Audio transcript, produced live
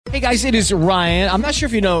Hey guys, it is Ryan. I'm not sure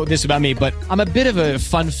if you know this about me, but I'm a bit of a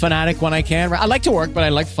fun fanatic when I can. I like to work, but I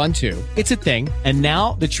like fun too. It's a thing. And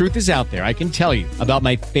now the truth is out there. I can tell you about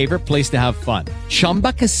my favorite place to have fun.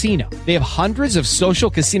 Chumba Casino. They have hundreds of social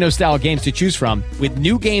casino style games to choose from with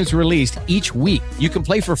new games released each week. You can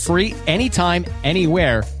play for free anytime,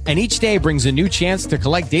 anywhere. And each day brings a new chance to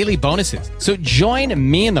collect daily bonuses. So join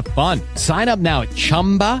me in the fun. Sign up now at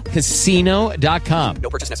ChumbaCasino.com. No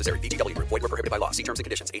purchase necessary. VGW. Void where prohibited by law. See terms and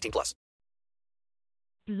conditions. 18 plus.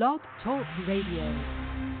 Blog Talk Radio.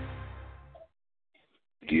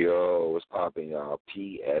 Yo, what's poppin', y'all?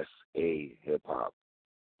 PSA Hip Hop.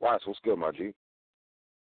 Watch, what's good, my G?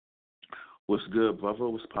 What's good, brother?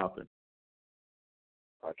 What's poppin'?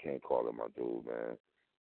 I can't call him my dude, man.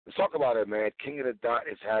 Let's talk about it, man. King of the Dot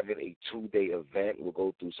is having a 2-day event. We'll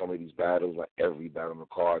go through some of these battles, like every battle on the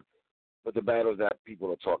card, but the battles that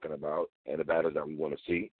people are talking about and the battles that we want to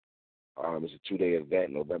see. It's a 2-day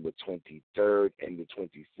event, November 23rd and the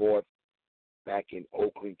 24th, back in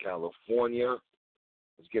Oakland, California.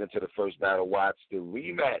 Let's get into the first battle. Watch the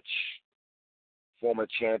rematch. Former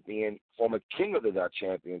King of the Dot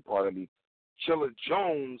champion, Chilla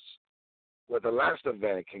Jones, with the last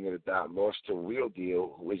event, King of the Dot, lost to Real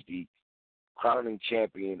Deal, who is the crowning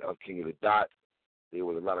champion of King of the Dot. There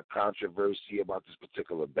was a lot of controversy about this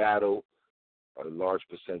particular battle. A large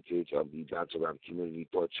percentage of the battle rap community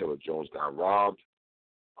thought Chilla Jones got robbed.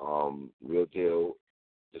 Real Deal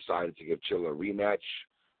decided to give Chilla a rematch.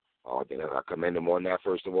 I think I commend him on that,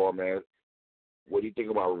 first of all, man. What do you think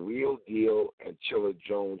about Real Deal and Chilla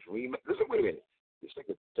Jones rematch? Listen, wait a minute. It's like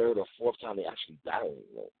the third or fourth time they actually battling,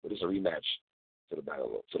 but it's a rematch to the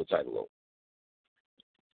title.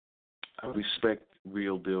 I respect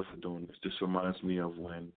Real Deal for doing this. This reminds me of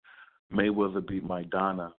when Mayweather beat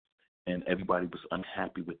Maidana, and everybody was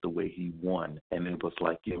unhappy with the way he won, and it was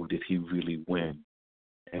like, yo, did he really win?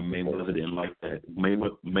 And Mayweather didn't like that.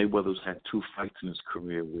 Mayweather's had 2 fights in his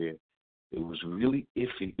career where it was really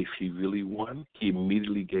iffy if he really won. He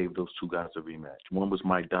immediately gave those 2 guys a rematch. One was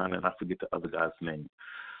Maidana, and I forget the other guy's name.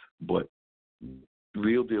 But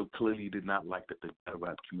Real Deal clearly did not like that the battle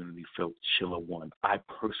rap community felt Chilla won. I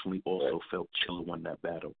personally also felt Chilla won that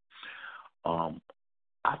battle.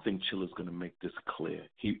 I think Chilla's going to make this clear.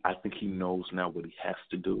 I think he knows now what he has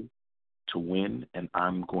to do to win, and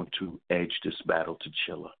I'm going to edge this battle to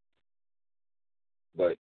Chilla.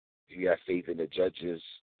 But do you have faith in the judges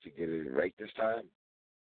to get it right this time?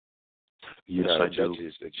 Yes, I do.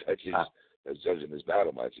 The judges in this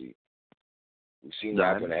battle, my G. We've seen what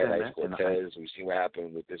happened at Headlights Cortez. We've seen what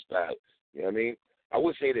happened with this battle. You know what I mean? I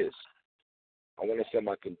would say this. I want to send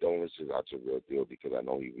my condolences out to Real Deal because I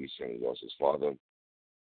know he recently lost his father.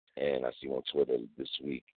 And I see him on Twitter this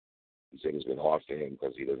week. He said it's been hard for him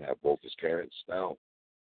because he doesn't have both his parents now.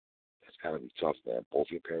 That's kind of tough, man. Both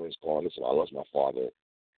your parents gone. Listen, I lost my father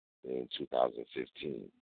in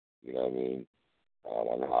 2015. You know what I mean? I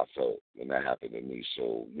know how I felt when that happened to me.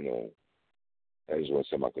 So, I just want to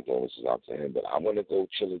send my condolences out to him. But I'm going to go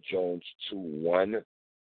Chilla Jones 2-1.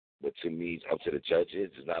 But to me, it's up to the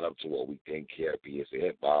judges. It's not up to what we think here at PSA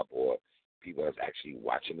Hip Hop or people that's actually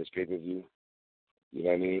watching this pay-per-view. You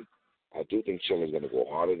know what I mean? I do think Chilla's going to go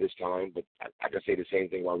harder this time, but I can say the same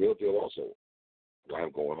thing about Real Deal also. Why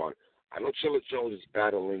I'm going hard. I know Chilla Jones is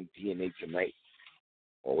battling DNA tonight,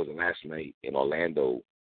 or was it last night in Orlando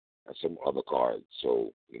at some other card.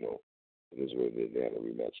 So, it is what it is. They had a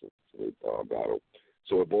rematch for the battle.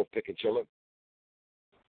 So we're both picking Chilla?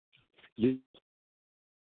 Yeah.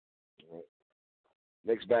 All right.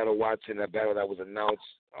 Next battle, Watson, that battle that was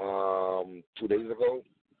announced 2 days ago,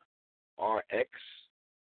 RX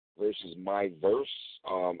versus My Verse.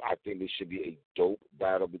 I think this should be a dope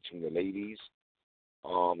battle between the ladies.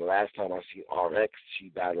 Last time I seen RX, she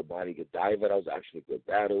battled Bonnie Godiva. That was actually a good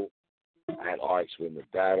battle. I had RX win the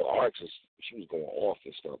battle. She was going off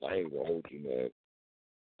and stuff. I ain't gonna hold you, man.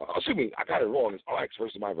 Excuse me, I got it wrong. It's RX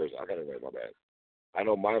versus My Verse. I got it right, my bad. I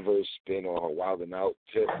know My Verse been on her Wild and Out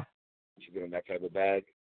tip. She's been on that type of bag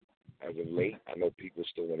as of late. I know people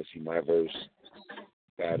still want to see My Verse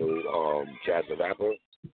battle Jazz the Rapper.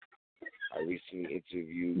 I recently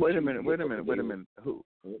interviewed. Wait a minute. Who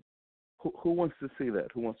wants to see that?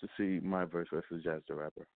 Who wants to see My Verse versus Jazz the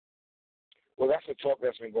Rapper? Well, that's the talk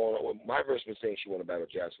that's been going on. Well, My Verse been saying she want to battle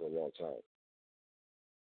Jazz for a long time.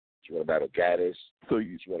 She want to battle Gaddis.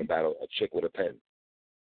 She want to battle a chick with a pen.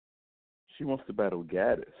 She wants to battle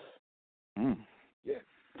Gaddis. Yeah.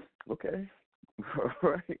 Okay. All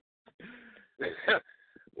right.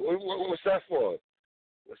 What's that for?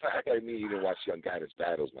 I gotta mean you didn't watch Young Gaddis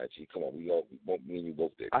battles, my G. Come on, me and you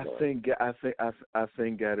both did. I think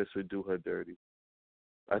Gaddis would do her dirty.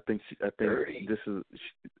 I think dirty. this is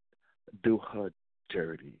do her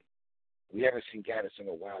dirty. We haven't seen Gaddis in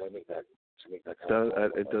a while. To make that kind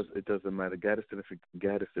of It doesn't matter. Gaddis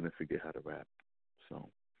didn't forget how to rap. So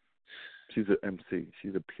she's an MC.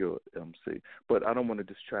 She's a pure MC. But I don't want to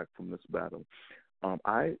distract from this battle. I'm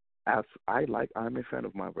a fan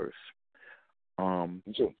of my verse.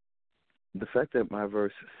 Me too. The fact that my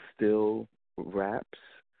verse still raps,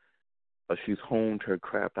 she's honed her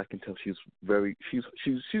craft. I can tell she's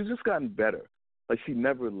just gotten better. Like she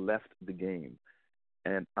never left the game.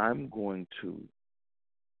 And I'm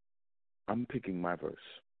picking my verse.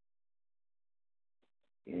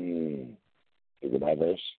 Is it my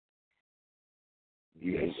verse?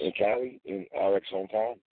 You in Cali, in RX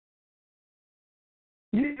hometown?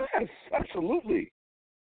 Yes, absolutely.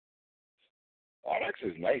 RX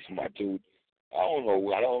is nice, my dude. I don't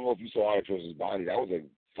know if you saw RX versus Bonnie. That was a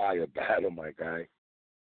fire battle, my guy.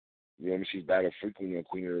 You know what I mean? She's battled frequently in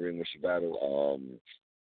Queen of the Ring when she battled.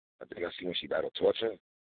 I think I see when she battled Torture.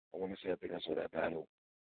 I think I saw that battle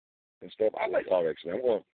and stuff. I like RX,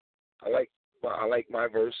 man. I like my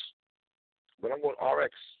verse, but I'm going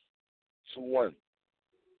RX 2-1.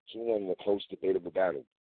 2-1 in a close, debatable battle.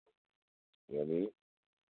 You know what I mean?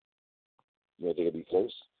 You don't think it'll be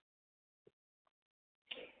close?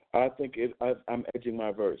 I think I'm edging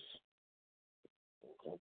my verse.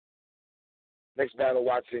 Okay. Next battle,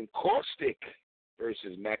 Watson, Caustic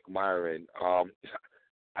versus Mac Myron.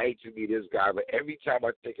 I hate to be this guy, but every time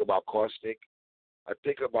I think about Caustic, I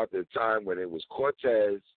think about the time when it was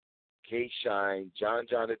Cortez, K-Shine, John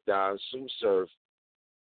the Don, Sue Surf,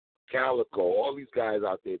 Calico, all these guys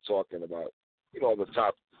out there talking about, the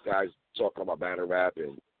top guys talking about battle rap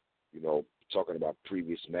and, talking about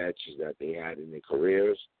previous matches that they had in their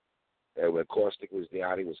careers. And when Caustic was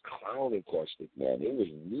there, he was clowning Caustic, man. He was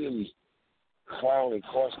really clowning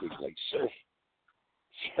Caustic. Like, Surf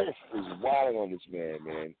was wilding on this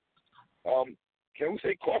man. Can we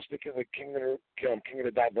say Caustic is a king of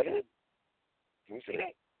the dot veteran? Can we say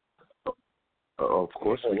that? Of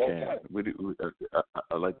course we can.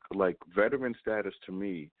 Like veteran status to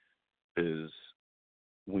me is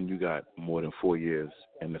when you got more than 4 years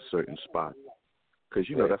in a certain spot, because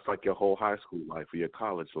that's like your whole high school life or your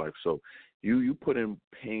college life. So you put in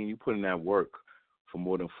pain, you put in that work for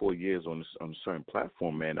more than 4 years on a certain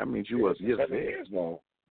platform, man. That means you're there. Years now.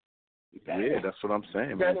 Yeah, that's what I'm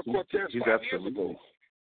saying, man. He's absolutely.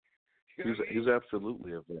 He's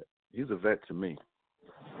absolutely a vet. He's a vet to me.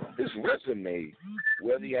 His resume,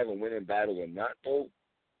 whether he has a winning battle or not, though,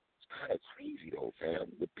 it's kind of crazy, though,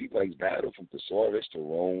 fam. The people he's battled, from Thesaurus to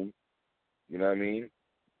Rome, you know what I mean,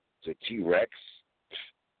 to T-Rex,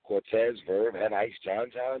 Cortez, Verb, Head Ice,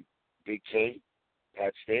 John, Big K,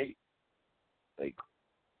 Pat State. Like,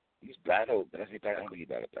 he's battled. I don't think he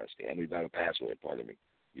battled Pat State. I mean, he battled Password, pardon me.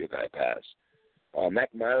 Your guy passed.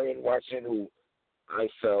 Mac Myron, Watson, who I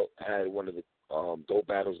felt had one of the dope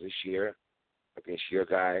battles this year against your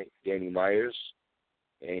guy, Danny Myers,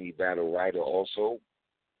 and he battled Ryder also.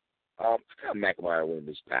 I got Mac Myron win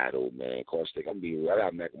this battle, man. Caustic, I'm being real. I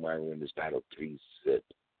got Mac Myron win this battle 3-zip.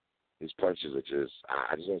 His punches are just,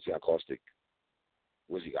 I just don't see how Caustic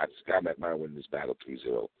was he. I just got Mac Myron win this battle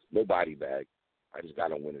 3-0. No body bag. I just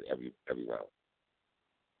got him winning every round.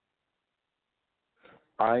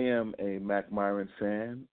 I am a Mac Myron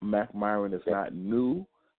fan. Mac Myron is not new.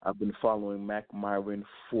 I've been following Mac Myron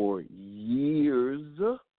for years,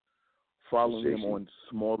 following him on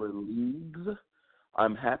smaller leagues.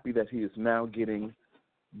 I'm happy that he is now getting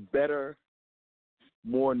better,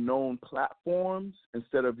 more known platforms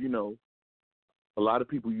instead of, a lot of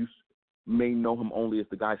people may know him only as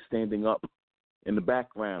the guy standing up in the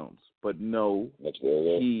backgrounds, but no,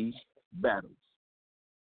 he battles.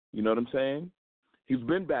 You know what I'm saying? He's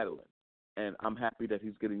been battling, and I'm happy that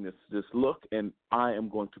he's getting this look, and I am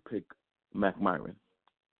going to pick Mac Myron.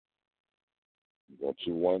 You want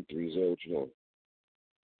 2-1, 3-0, what you doing?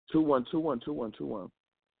 2-1. 2-1,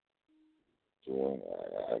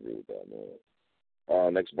 I agree with that,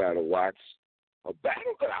 man. Next battle, Watts. A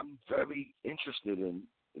battle that I'm very interested in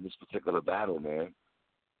this particular battle, man.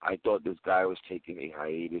 I thought this guy was taking a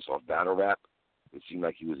hiatus off battle rap. It seemed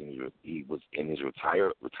like he was in his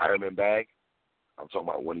retirement bag. I'm talking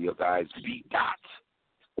about one of your guys, B. Dot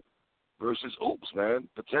versus Oops, man.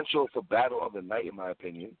 Potential for battle of the night, in my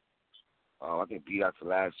opinion. I think B. Dot's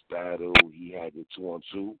last battle, he had the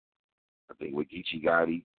 2-on-2. I think with Geechee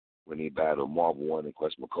Gotti when they battled Marvel 1 and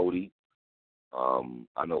Quest McCody.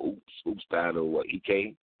 I know Oops battled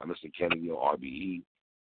EK. I'm Mr. Kennedy on RBE.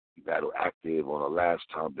 He battled Active on a last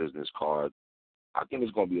time business card. I think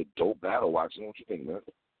it's going to be a dope battle, Watson. What you think, man?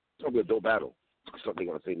 It's going to be a dope battle. Something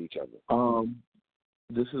they're going to say to each other.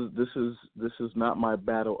 this is not my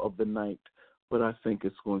battle of the night, but I think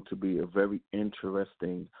it's going to be a very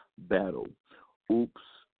interesting battle. Oops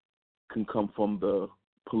can come from the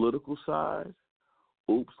political side.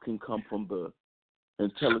 Oops can come from the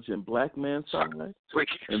intelligent black man side. Wait,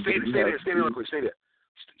 stay there real quick. Stay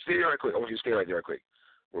there right quick. I want you to stay right there right quick.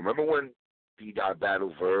 Remember when B-Dot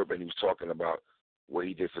battled Verb and he was talking about what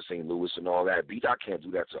he did for St. Louis and all that? B-Dot can't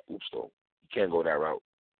do that to Oops, though. He can't go that route.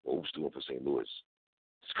 What Oops doing for St. Louis.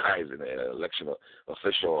 This guy is an election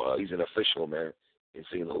official. He's an official, man, in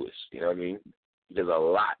St. Louis. You know what I mean? He does a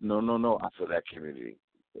lot for that community.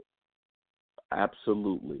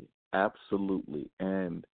 Absolutely.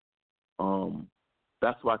 And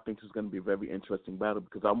that's why I think it's going to be a very interesting battle,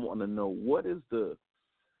 because I want to know what is the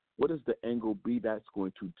angle B-Dot's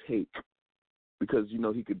going to take, because, you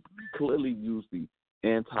know, he could clearly use the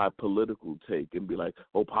anti-political take and be like,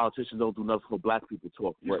 oh, politicians don't do nothing for black people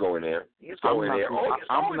talk. He's going there. He's going there.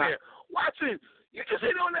 Watch it. You just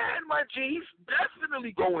hit on the head, my G. He's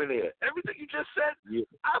definitely going there. Everything you just said, yeah.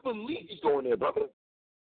 I believe he's going there, brother.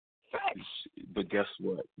 Facts. But guess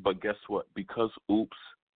what? Because Oops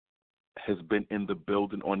has been in the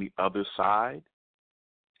building on the other side,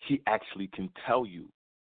 he actually can tell you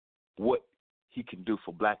what he can do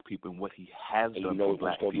for black people and what he has done for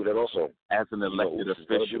black people. Do that also. As an elected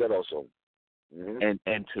official. Do that also. Mm-hmm.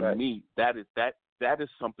 And to me, that is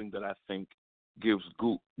something that I think gives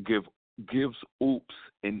Oops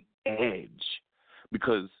an edge,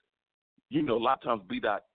 because, you know, a lot of times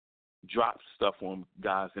B-Dot drops stuff on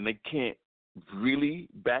guys and they can't really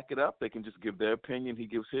back it up. They can just give their opinion. He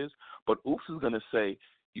gives his. But Oops is going to say,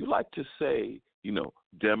 you like to say, you know,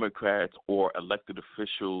 Democrats or elected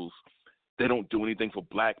officials, they don't do anything for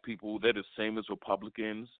black people. They're the same as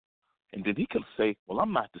Republicans. And then he can say, well,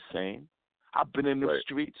 I'm not the same. I've been in the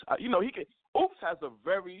streets. Oops has a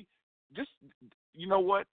very, you know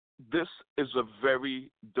what? This is a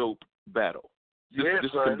very dope battle.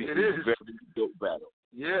 This could be a very dope battle.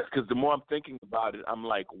 Yeah. Because the more I'm thinking about it, I'm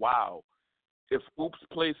like, wow, if Oops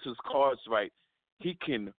plays his cards right, he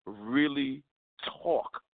can really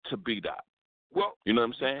talk to B-Dot. Well, you know what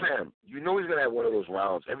I'm saying? Sam, you know he's going to have one of those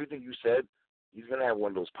rounds. Everything you said, he's going to have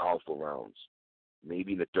one of those powerful rounds.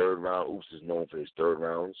 Maybe in the third round. Oops is known for his third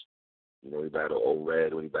rounds. You know, he battled Old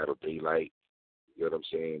Red when he battled Daylight. You know what I'm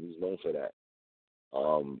saying? He's known for that.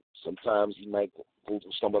 Sometimes he might go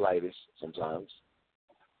through stumblitis sometimes.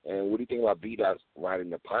 And what do you think about B-Dot riding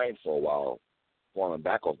the pine for a while, falling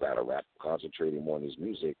back off battle rap, concentrating more on his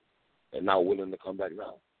music, and now willing to come back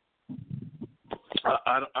now?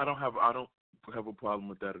 I don't have a problem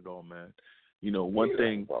with that at all, man. You know, one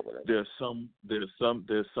thing, there's some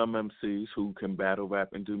MCs who can battle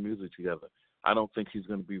rap and do music together. I don't think he's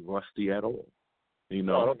going to be rusty at all. You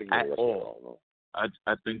know, no, I don't think at rusty all. At all no.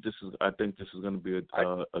 I think this is going to be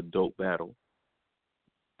a dope battle.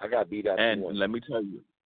 I got B-Dot. And let me tell you,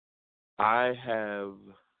 I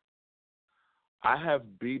have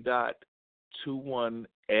B-Dot 2-1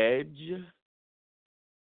 edge.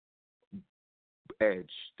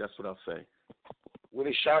 That's what I'll say. When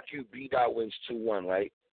it shock you, B-Dot wins 2-1,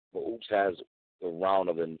 right? But Oops has the round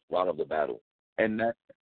of the battle. And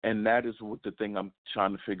that is what the thing I'm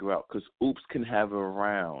trying to figure out, because Oops can have a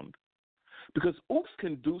round. Because Oops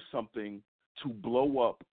can do something to blow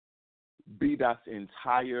up B-Dot's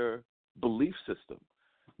entire belief system.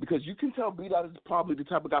 Because you can tell B-Dot is probably the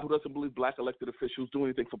type of guy who doesn't believe black elected officials do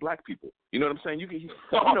anything for black people. You know what I'm saying?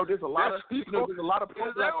 There's a lot of Is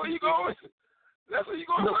that where you going? That's where you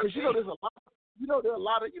going? Because there's a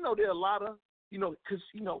lot of because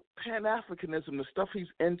Pan-Africanism, the stuff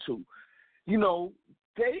he's into,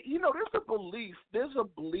 there's a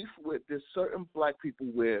belief with there's certain black people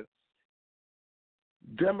where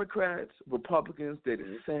Democrats, Republicans, they're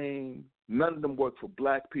the same. None of them work for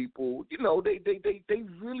black people. They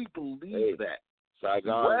really believe that.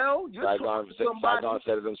 Saigon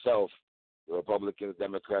said it himself. The Republicans,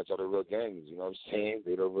 Democrats are the real gangs. You know what I'm saying?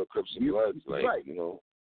 They're the real Crips and Bloods. Right. You're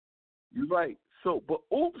right. So, but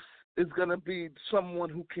Oops is going to be someone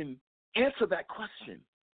who can answer that question.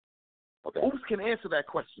 Okay. Oops can answer that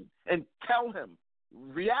question and tell him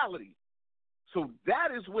reality. So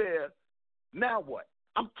that is where, now what?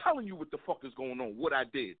 I'm telling you what the fuck is going on, what I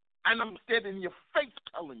did. And I'm standing in your face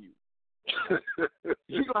telling you.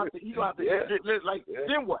 He gonna have to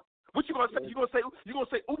then what? What you gonna say? You gonna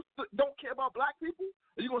say Oops don't care about black people?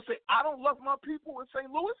 Are you gonna say I don't love my people in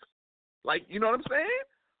St. Louis? Like, you know what I'm saying?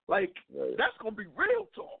 Like, that's gonna be real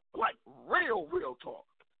talk. Like real talk.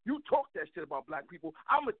 You talk that shit about black people,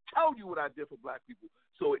 I'm gonna tell you what I did for black people.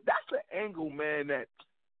 So that's the angle, man, that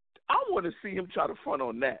I want to see him try to front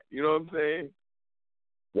on that. You know what I'm saying?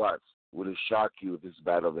 What? would it shock you if this is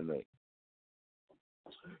battle of the night?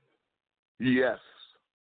 Yes.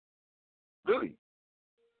 Really?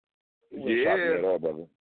 It wouldn't shock me at all, brother.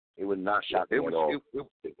 It would not shock me at all.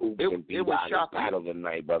 It would shock me. Battle of the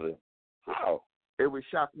night, brother. How? It would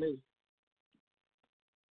shock me.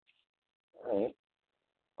 All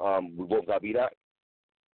right. We both got beat out?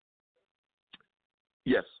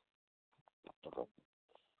 Yes.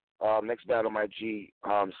 Okay. Next battle, my G.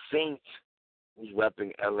 Saint, who's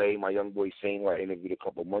repping LA, my young boy Saint, who I interviewed a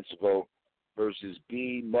couple months ago, versus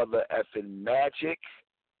B Mother effing Magic.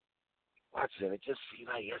 Watson, it just seemed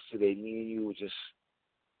like yesterday me and you were just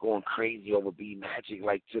going crazy over B Magic,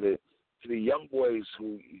 like to the young boys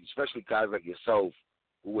who, especially guys like yourself,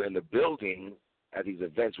 who were in the building at these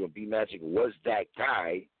events when B Magic was that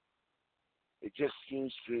guy. It just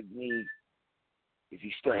seems to me, is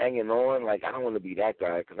he still hanging on? Like, I don't want to be that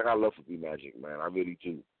guy because I got love for B Magic, man. I really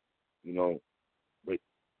do, you know. But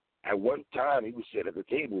at one time, he was sitting at the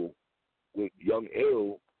table with Young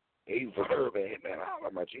Ill, A Verb, and Hitman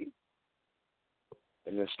Holla, my G.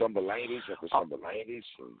 And then Stumbleitis after Stumbleitis,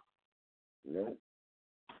 and you know.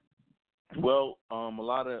 Well,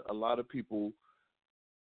 a lot of people.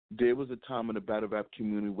 There was a time in the battle rap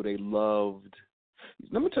community where they loved.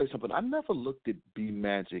 Let me tell you something. I never looked at B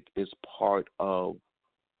Magic as part of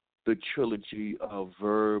the trilogy of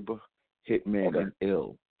Verb, Hitman, and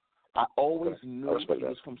Ill. I always knew he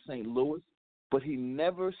was from St. Louis, but he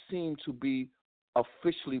never seemed to be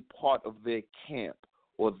officially part of their camp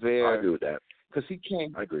or their. I agree with that. Because he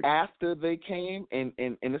came after they came, and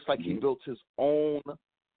it's like he built his own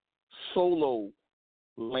solo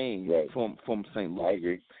lane from St. Louis. I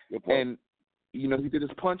agree. And, you know, he did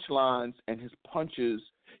his punchlines and his punches.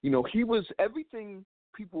 You know, he was everything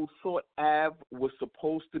people thought Av was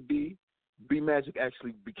supposed to be. B Magic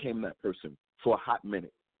actually became that person for a hot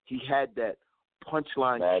minute. He had that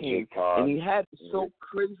punchline king, and he had it so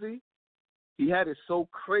crazy. He had it so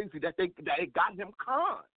crazy that it got him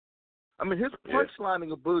con. I mean, his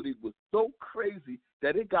punchlining ability was so crazy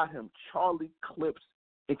that it got him Charlie Clips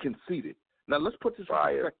and Conceited. Now let's put this in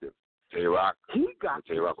perspective. Tay-Rock.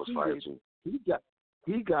 Tay-Rock was fire too. He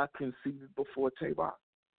got conceded before Tay-Rock.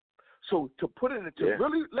 So to put it to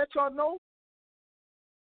really let y'all know,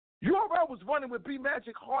 URL was running with B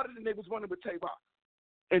Magic harder than they was running with Tay-Rock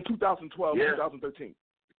in 2012, 2013,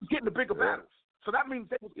 getting the bigger battles. So that means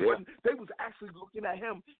they was actually looking at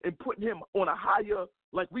him and putting him on a higher,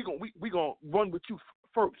 like we gonna run with you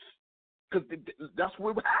first, because that's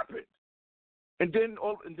what happened. And then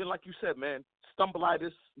like you said, man,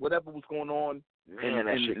 Stumbleitis, whatever was going on, man,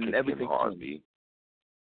 and everything changed.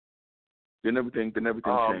 Then everything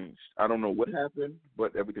changed. I don't know what happened,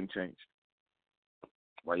 but everything changed.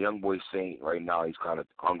 My young boy Saint right now, he's kind of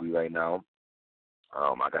hungry right now.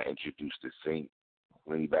 I got introduced to Saint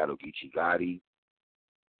when he battled Geechee Gotti.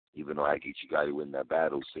 Even though I had Geechee Gotti win that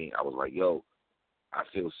battle, Saint, I was like, yo, I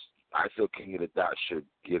feel King of the Dot should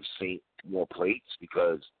give Saint more plates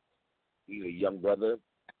because he's a young brother,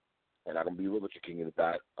 and I can be real with you, King of the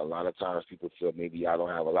Dot. A lot of times people feel maybe I don't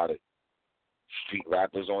have a lot of street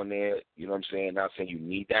rappers on there. You know what I'm saying? Not saying you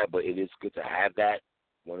need that, but it is good to have that.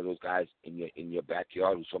 One of those guys in your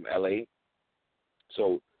backyard who's from LA.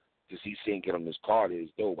 So to see Saint get on this card is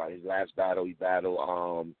dope. By his last battle, he battled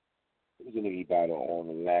who was the nigga he battled on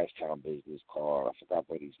the last time business card? I forgot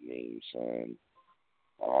what his name, son.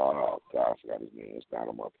 Oh God, I forgot his name. It's not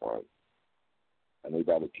on my part. I know he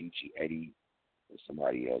battled Peachy Eddie and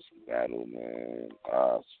somebody else he battled, man.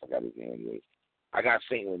 I forgot his name. Anyway. I got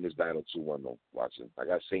Saint in this battle 2-1 though, watching. I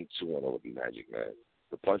got Saint 2-1 over B Magic, man.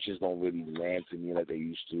 The punches don't really land to me like they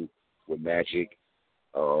used to with Magic.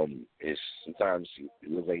 It's sometimes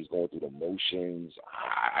it looks like he's going through the motions.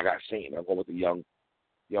 I got Saint. I'm going with the young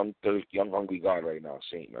hungry guard right now,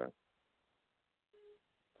 Saint, man.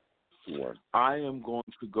 2-1. I am going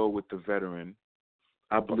to go with the veteran.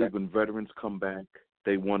 I believe when veterans come back,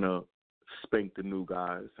 they want to spank the new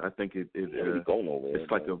guys. I think it's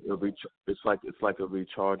like a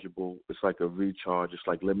rechargeable. It's like a recharge. It's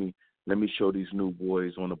like let me show these new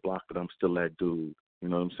boys on the block that I'm still that dude. You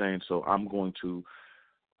know what I'm saying? So I'm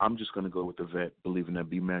just going to go with the vet, believing that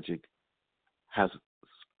B Magic has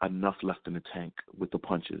enough left in the tank with the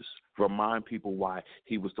punches. Remind people why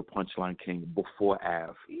he was the punchline king before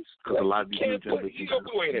Av. Because a lot of these new generations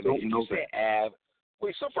don't know that. Av.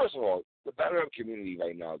 Wait, so first of all, the battle rap community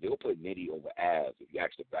right now, they'll put Nitty over Av. If you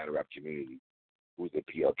ask the battle rap community who's the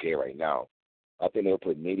PLK right now, I think they'll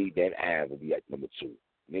put Nitty, then Av will be at number 2.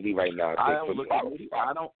 Nitty right now,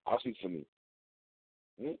 I'll speak for me.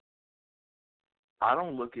 I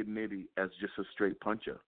don't look at Nitty as just a straight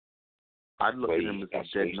puncher. I look at him as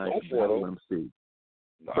a dead nice battle MC.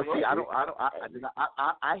 No, But see,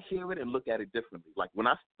 I hear it and look at it differently. Like when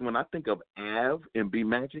I think of Av and B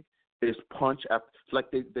Magic, it's punch after. It's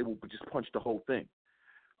like they will just punch the whole thing.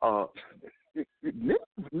 Nitty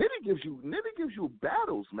gives you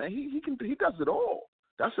battles, man. He does it all.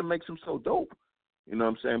 That's what makes him so dope. You know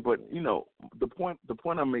what I'm saying? But the point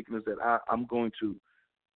I'm making is that I'm going to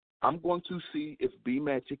see if B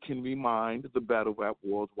Magic can remind the battle rap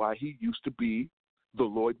world why he used to be the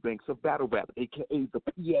Lloyd Banks of battle rap, aka the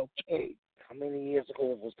PLK. How many years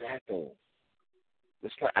ago was that though?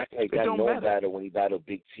 Let's not act like that no battle when he battled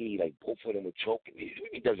Big T, like both of them were choking.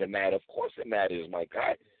 It doesn't matter. Of course it matters, my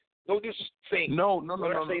guy. No, this is thing. No.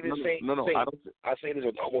 I say this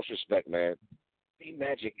with utmost respect, man. B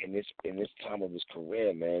Magic in this time of his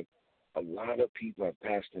career, man, a lot of people have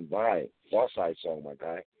passed him by. Farside song, my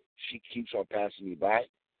guy. She keeps on passing me by.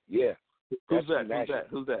 Yeah. Who's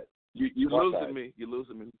that? You're losing me. You're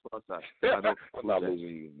losing me. Farside. I'm not losing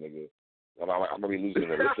you, nigga. I'm gonna be losing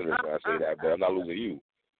the listeners when I say that, but I'm not losing you.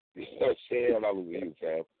 You know what I'm saying? I'm not losing you,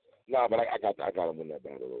 fam. Nah, but I got him in that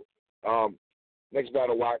battle though. Next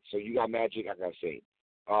battle watch. So you got Magic. I got Saint.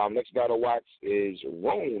 Next battle watch is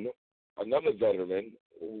Roan, another veteran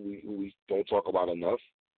who we don't talk about enough.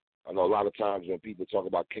 I know a lot of times when people talk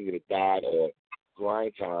about King of the Dot or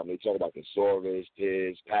Grind Time, they talk about Thesaurus,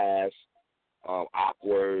 Tiz, Pass,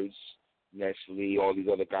 Awkwards, Nestle, all these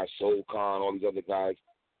other guys, Soul Khan, all these other guys.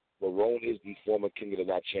 But Roan is the former King of the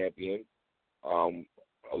Dot champion, a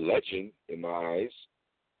legend in my eyes.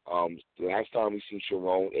 The last time we seen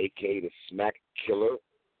Sharon, a.k.a. the Smack Killer,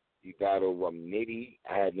 he battled Nitty.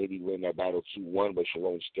 I had Nitty win that battle 2-1, but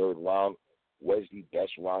Sharon's third round was the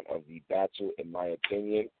best round of the battle, in my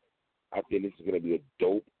opinion. I think this is going to be a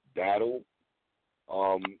dope battle.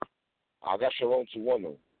 I got Sharon 2-1,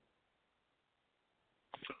 though.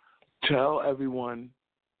 Tell everyone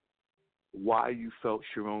why you felt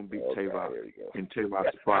Sharon beat Tay-Rock in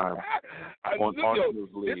Tay-Rock's prime on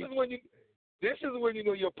Arsenal's league. This is when you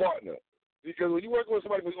know your partner. Because when you're working with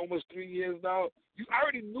somebody for almost 3 years now, I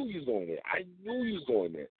already knew you was going there. I knew you was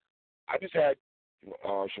going there. I just had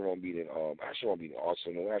Sharon beating Arsenal. I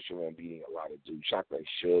had Sharon beating a lot of dudes. Chocolate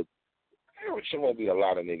Suge. I had Sharon beat a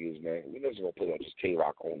lot of niggas, man. We're not just going to put on just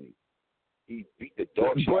Tay-Rock only. He beat the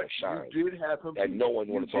dog shine. You did have him that no one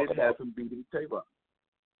want to talk about. You did have him beating Tay-Rock.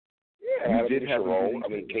 Yeah, I did have Sharon.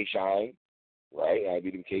 K-Shine. Right? I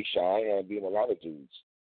beat him K-Shine, and I beat him a lot of dudes.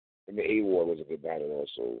 And the A-War was a good battle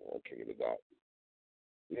also on King of the Dot.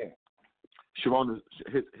 Yeah. Sharon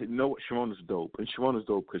is dope. And Sharon is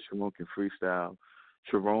dope because Sharon can freestyle.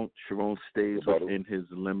 Sharon stays within his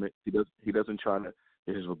limit. He doesn't try to.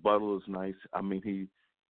 His rebuttal is nice. I mean, he's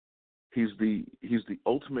the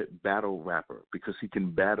ultimate battle rapper because he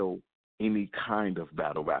can battle any kind of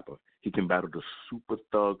battle rapper. He can battle the super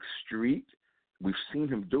thug street. We've seen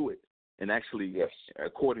him do it, and actually,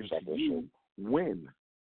 according to you, win.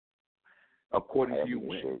 According to you,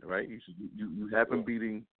 win, right? You have him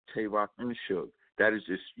beating Tay-Rock and Suge. That is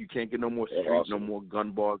just, you can't get no more street, no more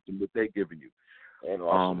gun bars than what they're giving you. And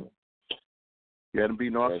Arsenal. You had him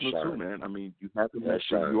beating Arsenal too, man. I mean, you have him as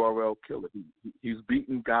the URL killer. He's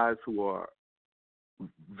beating guys who are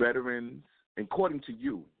veterans, according to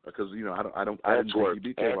you, because I didn't think he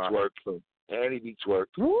beat Tay-Rock. And he beat Twerk.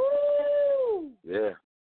 Woo! Yeah,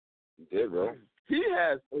 he did, bro. He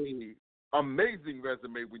has a amazing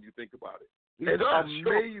resume when you think about it.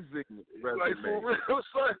 Amazing resume. Like, for real,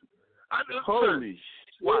 son. Holy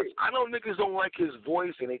shit. I know niggas don't like his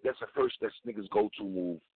voice, and that's niggas' go-to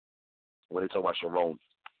move when they talk about Sharon.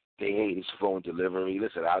 They hate his flow and delivery.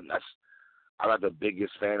 Listen, I'm not the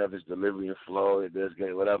biggest fan of his delivery and flow. It does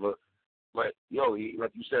get whatever. But, he,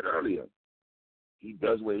 like you said earlier, he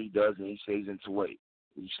does what he does, and he stays into what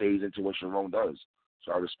Sharon does.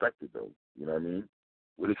 So I respect it, though. You know what I mean?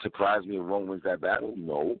 Would it surprise me if Rome wins that battle?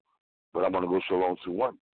 No. But I'm going to go Sharon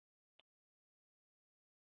 2-1.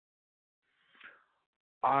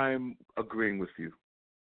 I'm agreeing with you.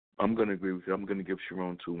 I'm going to agree with you. I'm going to give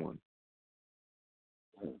Sharon 2-1.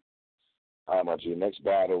 All right, my G. Next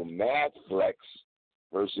battle, Mad Flex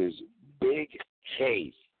versus Big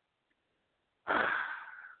K.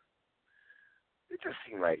 It just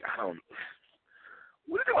seemed like, what do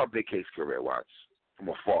you think about Big K's career, Watts? From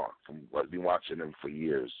afar, from what I've been watching him for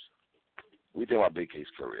years. What do you think about Big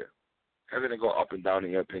K's career? Hasn't it gone up and down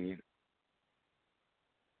in your opinion?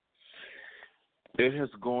 It has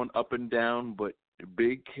gone up and down, but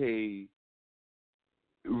Big K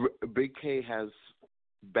has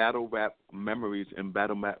battle rap memories and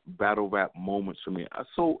battle rap moments for me.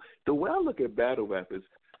 So the way I look at battle rap is,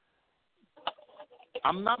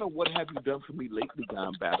 I'm not a what have you done for me lately guy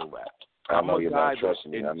in battle rap. I know you're not. Trust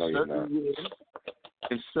me. I know you're not.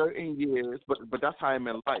 in certain years, but that's how I'm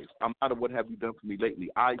in life. I'm not a what have you done for me lately.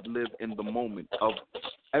 I live in the moment of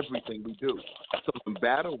everything we do. So in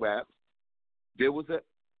battle rap, there was a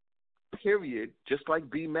period, just like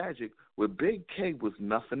B Magic, where Big K was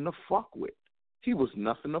nothing to fuck with. He was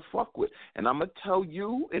nothing to fuck with. And I'm going to tell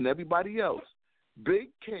you and everybody else, Big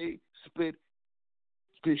K spit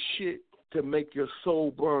this shit to make your soul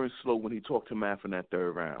burn slow when he talked to Math in that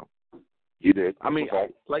third round. He did. I mean,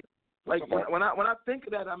 like when I think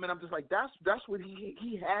of that, I mean, I'm just like, that's what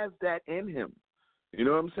he has that in him. You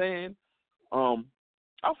know what I'm saying? I'll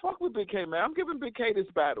fuck with Big K, man. I'm giving Big K this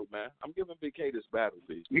battle, man. I'm giving Big K this battle,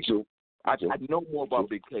 B. Me too. I know more about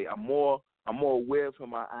Big K. I'm more aware of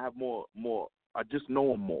him. I have more. I just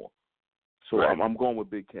know him more. So right. I'm going with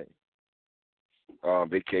Big K.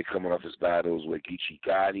 Big K coming off his battles with Geechee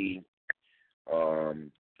Gotti.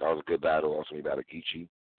 That was a good battle. Also, he battled Geechee.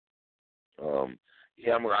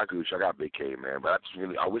 Yeah, I agree with you. I got Big K, man. But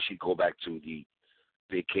I wish he'd go back to the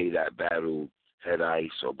Big K that battled Head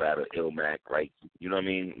Ice or battled Ilmac, right? You know what I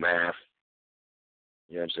mean? Math.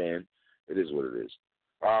 You know what I'm saying? It is what it is.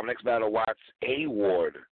 Next battle, Watts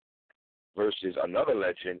A-Ward versus another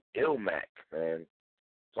legend, Ilmac, man.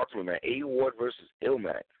 Talk to me, man. A-Ward versus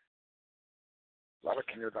Ilmac. A lot of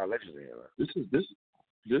Canada legends in here, man.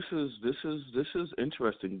 This is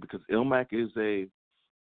interesting because Ilmac is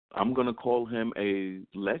I'm gonna call him a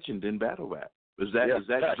legend in battle rap. Is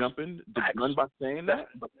that jumping the gun by saying that?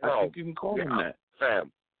 No, I think you can call him that.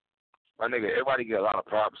 Fam, my nigga, everybody get a lot of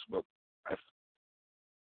props, but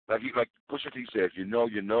like Pusha T said, you know.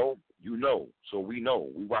 So we know.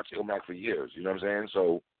 We watched Ilmac for years. You know what I'm saying?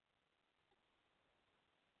 So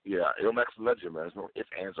yeah, Ilmac's a legend, man. There's no ifs,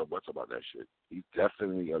 ands, or buts about that shit. He's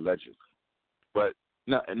definitely a legend. But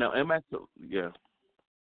now Ilmac, yeah.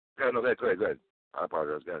 Yeah, no, go ahead. I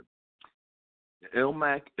apologize. Go ahead.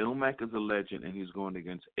 Ilmac is a legend, and he's going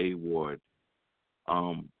against A-Ward.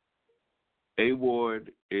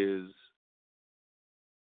 A-Ward is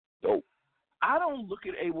dope. I don't look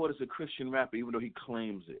at A-Ward as a Christian rapper, even though he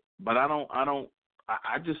claims it. But I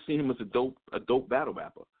just see him as a dope battle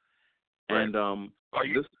rapper. Right. And are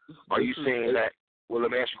you saying that? Well,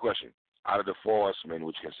 let me ask you a question. Out of the four horsemen,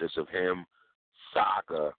 which consists of him,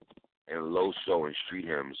 Saka, and Loso and Street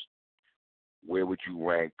Hymns, where would you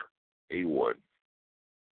rank A-Ward?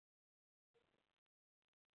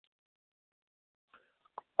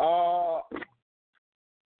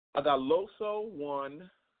 I got Loso 1.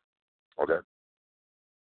 Okay.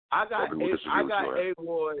 I got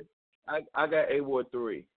A-Ward. I got A-Ward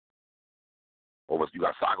 3. Oh, you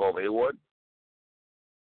got Saka over A-Ward?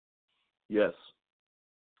 Yes.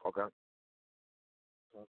 Okay.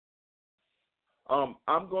 I'm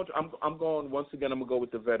going once again. I'm gonna go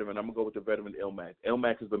with the veteran. I'm gonna go with the veteran Ilmac.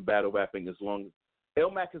 Ilmac has been battle rapping longer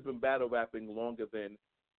than.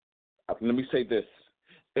 Let me say this: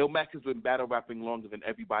 Ilmac has been battle rapping longer than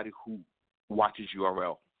everybody who watches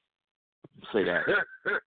URL. Say that.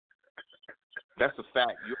 That's a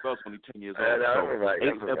fact. URL's only 10 years old.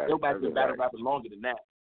 Ilmac's been battle rapping longer than that.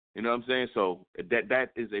 You know what I'm saying? So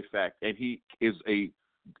that is a fact, and he's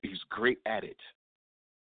great at it.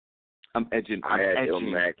 I'm edging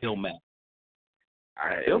Ilmac.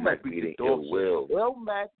 Ilmac beat the dog shit.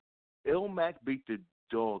 Ilmac beat the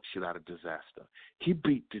dog shit out of Disaster. He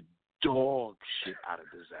beat the dog shit out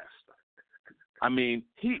of Disaster. I mean,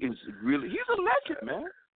 he's a legend,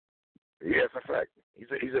 man. Yeah, it's a fact.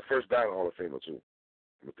 He's a first battle Hall of Famer too.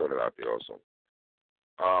 I'm gonna throw that out there also.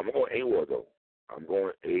 I'm going A-Ward though. I'm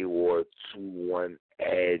going A-Ward 2-1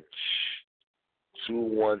 edge.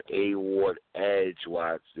 2-1 A-Ward edge,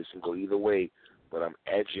 Watts. This can go either way, but I'm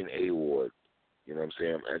edging A-Ward. You know what I'm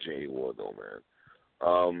saying? I'm edging A-Ward, though, man.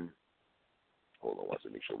 Hold on, let's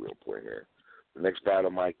make sure we're on point here. The next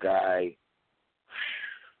battle, my guy,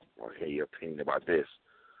 I want to hear your opinion about this.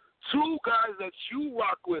 Two guys that you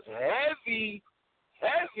rock with heavy.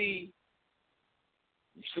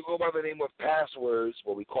 Used to go by the name of Passwords,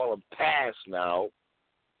 but we call him Pass now,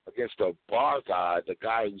 against the bar god, the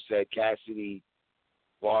guy who said Cassidy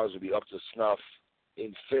bars would be up to snuff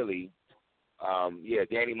in Philly.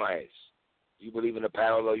 Danny Myers. Do you believe in a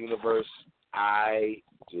parallel universe? I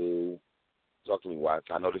do. Talk to me,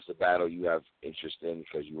 Watts. I know this is a battle you have interest in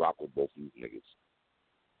because you rock with both of these niggas.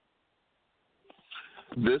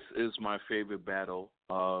 This is my favorite battle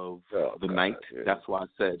of the night. Yeah. That's why I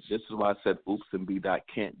said Oops and B. Dot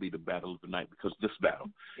can't be the battle of the night because this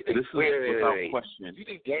battle. Without question. You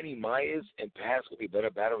think Danny Myers and Pass would be a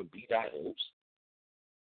better battle than B. Dot and Oops?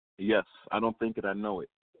 Yes, I don't think it. I know it.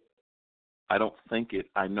 I don't think it.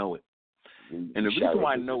 I know it. And the reason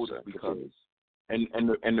why I know it is because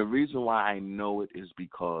And the reason why I know it is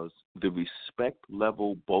because the respect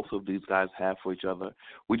level both of these guys have for each other.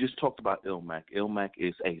 We just talked about Ilmac. Ilmac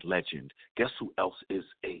is a legend. Guess who else is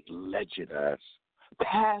a legend?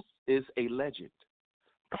 Pass is a legend.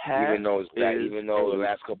 Pass even though the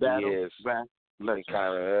last couple of years, they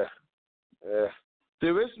kind of.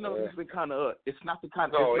 There is no. He's been kind of. It's not the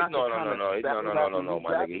kind of. No,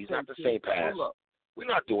 my nigga. He's not the same Pass. We're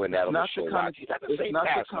not doing that on the show. He's not the same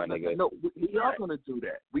Pass, my nigga. No, we are going to do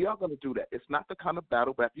that. We are going to do that. It's not the kind of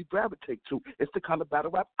battle rap you gravitate to. It's the kind of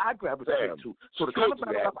battle rap I gravitate to. So the kind of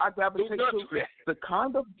battle rap I gravitate to, the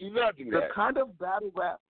kind of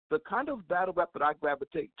battle rap that I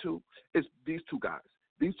gravitate to is these two guys.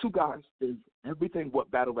 These two guys is everything what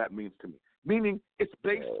battle rap means to me. Meaning it's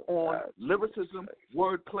based on lyricism,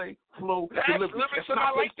 wordplay, flow, delivery. Lyricism,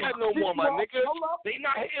 I like that no more, my nigga. They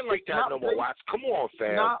not hitting like that no more. Watch, come on,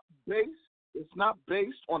 fam. It's not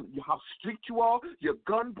based on how street you are, your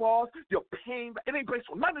gun bars, your pain. It ain't based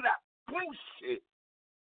on none of that bullshit.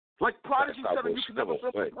 Like Prodigy said, you can never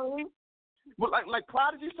feel my pain. But like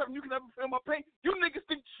Prodigy said, you can never feel my pain. You niggas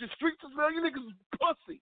think the streets is real. You niggas is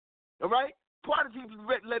pussy. All right? Prodigy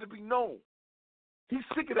let it be known. He's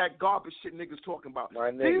sick of that garbage shit niggas talking about.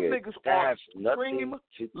 My These nigga, niggas are nothing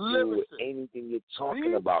to do with anything you're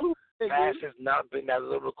talking about. Pass has not been that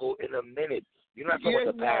lyrical in a minute. You're not talking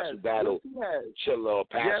about the Pass who battle Chilla or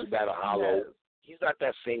Pass who battle Hollow. He's not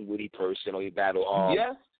that same witty person, or he battle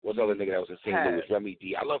what's the other nigga that was in St. Louis, Remy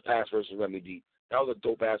D. I love Pass versus Remy D. That was a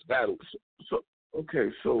dope ass battle. So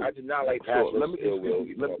I did not like Pass versus Ill Will.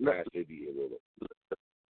 Pass did be Ill Will.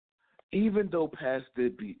 Even though Pass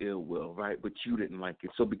did be Ill Will, right? But you didn't like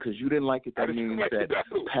it. So because you didn't like it, that means that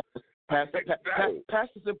Pass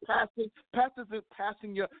isn't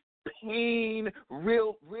passing your pain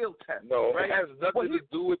real test. No, right? It has nothing to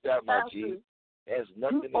do with that, my G. It has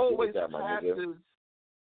nothing to do with that, my nigga.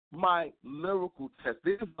 My lyrical test.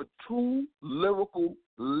 These are two lyrical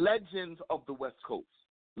legends of the West Coast.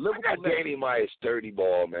 I got Danny Myers 30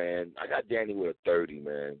 ball, man. I got Danny with a 30,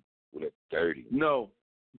 man. With a 30. No.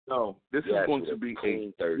 This is going to be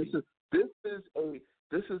clean 30. This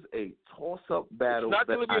is a toss-up battle. It's not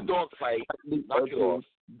going to be a dog fight. Knock it off.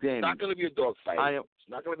 Danny. It's not going to be a dog fight. It's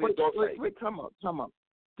not going to be a dog fight. Wait, come up.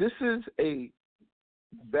 This is a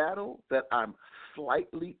battle that I'm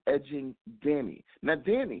slightly edging Danny. Now,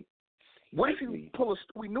 Danny, what if you pull a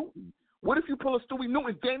Stewie Newton? What if you pull a Stewie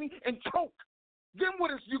Newton, Danny, and choke? Then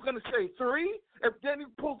what is you going to say, 3? If Danny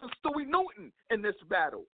pulls a Stewie Newton in this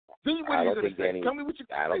battle. Then what are you going to say? Tell me what you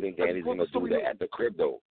I don't think Danny's going to do that at the crib,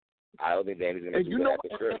 though. I don't think Danny's going to do that at the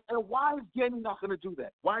crib. And why is Danny not going to do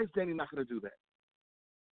that?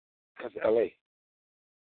 Because L.A.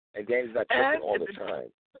 And Danny's not choking all the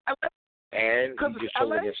time. And he's just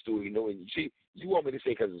showing against Stewie Newton. See, you want me to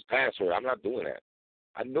say because it's password. I'm not doing that.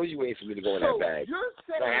 I know you ain't for me to go in that bag. You're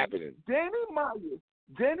saying it's not happening.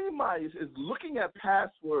 Danny Myers is looking at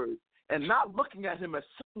passwords and not looking at him as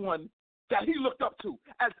someone that he looked up to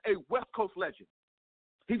as a West Coast legend.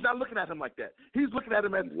 He's not looking at him like that. He's looking at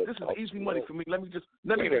him as this is easy money for me. Wait a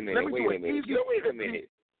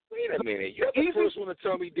minute. You're the first one to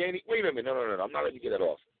tell me, Danny. Wait a minute. No. I'm not letting you get that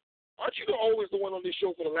off. Aren't you always the one on this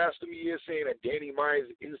show for the last 3 years saying that Danny Myers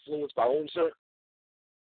is influenced by Home, sir?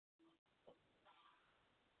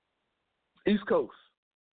 East Coast.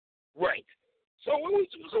 Right. So what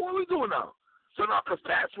are we doing now? So now, because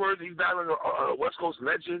passwords, he's battling a West Coast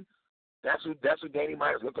legend. That's who Danny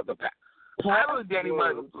Myers look up the past. I don't think Danny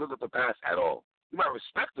Myers look up the past at all. You might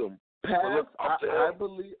respect him. I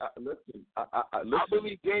believe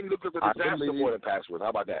Danny looked up the disaster more than passwords. How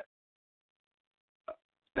about that?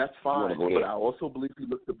 That's fine, but I also believe he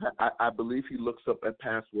looks up. I believe he looks up at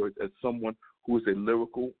passwords as someone who is a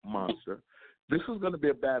lyrical monster. This is going to be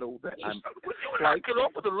a battle that I'm. Knock it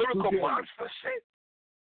off with the lyrical monster shit.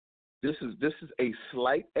 This is a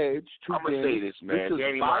slight edge to I'm gonna say this, man.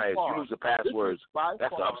 Danny Myers, you lose the passwords.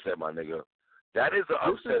 That's an upset, my nigga. That is an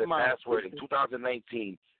upset. Password in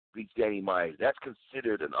 2019 beats Danny Myers. That's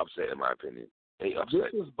considered an upset, in my opinion.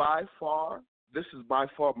 This is by far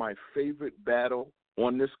my favorite battle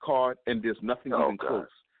on this card, and there's nothing even close.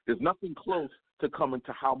 There's nothing close to coming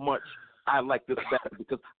to how much I like this battle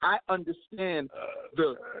because I understand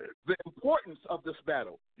the importance of this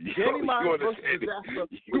battle. Danny Myers versus Disaster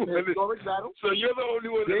is a historic battle. So you're the only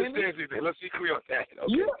one that understands it. Let's be clear on that.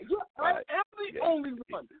 Okay. Yeah, I am the only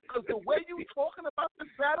one. Because the way you're talking about this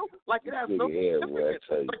battle, like it has no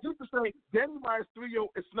significance. Like you can say Danny Myers 3-0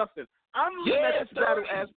 is nothing. I'm looking at this battle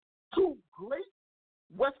as two great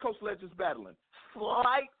West Coast legends battling.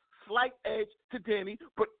 slight edge to Danny,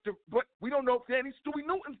 but we don't know if Danny Stewie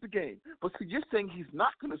Newton's the game. But see, you're saying he's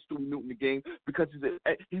not going to Stewie Newton the game because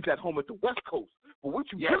he's at home at the West Coast. But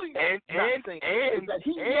what you really not saying is that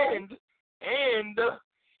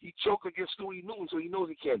he choked against Stewie Newton, so he knows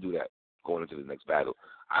he can't do that going into the next battle.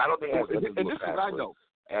 I don't think that's and this is what I know.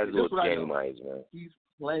 As with Danny Myers, man. He's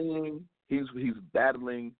playing. He's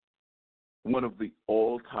battling one of the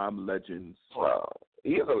all-time legends.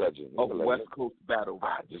 He is a legend. Of West Coast battle.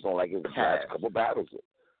 I just don't like his last couple battles.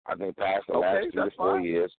 I think past the last 3 to 4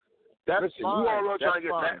 years. That's Listen, fine. URL trying to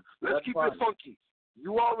get fine. past. Let's keep it funky.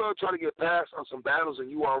 URL trying to get past on some battles in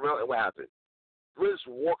URL, and what happened? Chris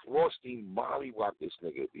Rothstein mollywopped this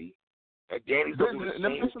nigga, B. And Danny's doing the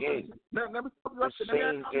same thing.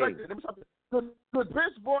 Could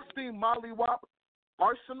Chris Rothstein mollywop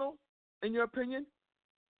Arsenal, in your opinion?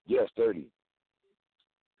 Yes, 30.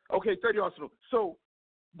 Okay, 30 Arsenal. So,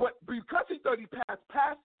 but because he's 30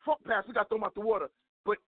 fuck pass, we got to throw him out the water.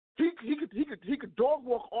 But he could dog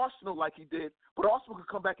walk Arsenal like he did, but Arsenal could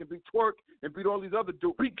come back and beat Twerk and beat all these other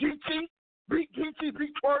dudes. Beat Geechee, beat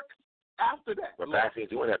Twerk after that. But Pass ain't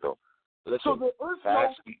doing that, though. Listen, so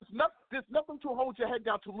there's nothing to hold your head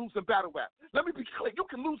down to lose in battle rap. Let me be clear. You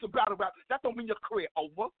can lose in battle rap. That don't mean your career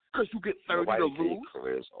over because you get 30 to lose.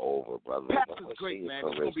 Career's over, brother. Pass is great, man.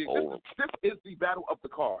 This is the battle of the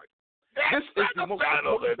card. This is the most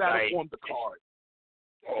important battle on the card.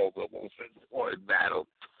 Oh, the most important battle.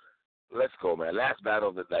 Let's go, man. Last battle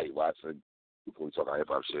of the night, Watson. Before we talk about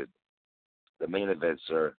hip-hop shit. The main event,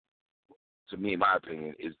 sir, to me, in my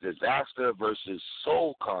opinion, is Disaster versus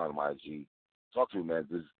Soul Khan, my G. Talk to me, man.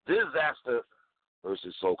 Disaster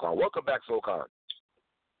versus Soul Khan. Welcome back, Soul Khan.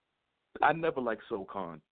 I never liked Soul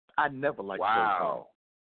Khan. Wow. I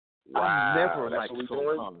never liked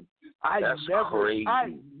Soul Khan. That's crazy.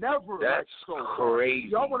 I never liked Soul Khan. Crazy.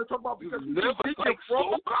 Y'all want to talk about because you never liked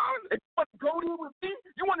Soul Khan? If you want to go there with me,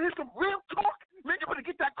 you want to hear some real talk? Man, you better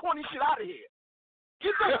get that corny shit out of here.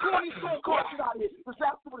 Get that corny Soul Khan shit out of here.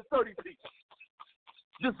 Disaster with a 30-piece.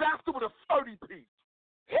 Disaster with a 30-piece.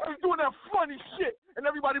 He was doing that funny shit, and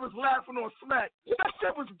everybody was laughing on Smack. That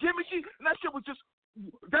shit was gimmicky, and that shit was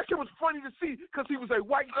funny to see because he was a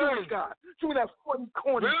white Jewish guy doing that funny,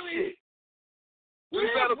 corny shit. When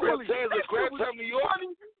he battled Cortez at Grand Town, New York?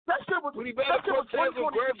 When he battled Cortez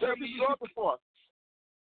at Grand Town, New York?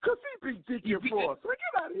 Because he beat Dickie Frost.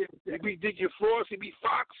 Get out of here. He beat Dickie Frost. He beat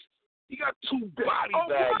Fox. He got 2 body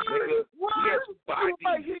bags, nigga. He has bodies.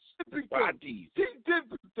 He did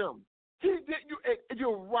beat them. He did.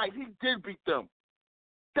 You're right. He did beat them.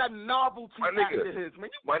 That novelty factor his, man.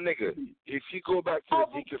 My nigga, if you go back to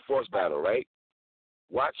the Dickie Frost battle, right?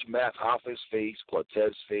 Watch Matt Hoffa's face,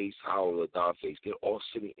 Cortez's face, Howell Ladon face. They're all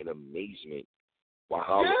sitting in amazement while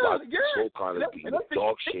Soul Khan is beating the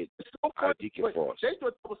dog shit out of Dickie Frost. They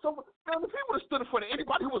thought it was someone. Man, if he would have stood in front of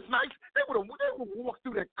anybody who was nice, they would have walked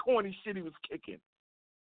through that corny shit he was kicking.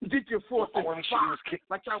 Dickie Frost and Fox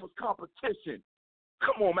like that was competition.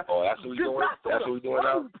 Come on, man. Oh, that's what we're doing? That's what we're doing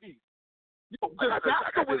now? Yo,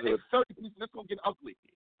 Disaster with a 30-piece and it's going to get ugly.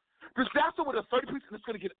 Disaster with a 30-piece and it's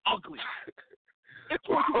going to get ugly. It's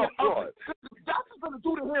going to get ugly. Disaster's going to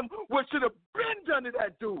do to him what should have been done to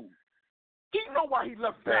that dude. He know why he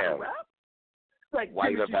left battle rap. Like, why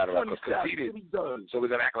he left battle rap? Because conceded. So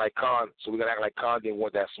we're going to act like Khan. So we're going to act like Khan didn't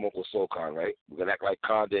want that smoke with Soul Khan, right? We're going to act like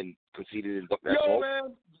Khan didn't conceded and duck that smoke.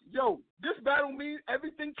 Man. Yo, this battle means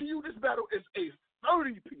everything to you. This battle is a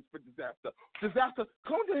 30-piece for Disaster. Disaster,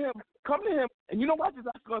 come to him, and you know why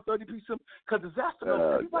Disaster going to 30-piece him? Because Disaster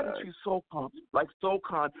knows everybody treats Soul Khan like Soul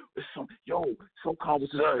Khan is Soul Khan was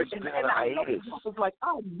he's been on a hiatus. Like,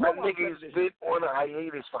 that nigga has been on a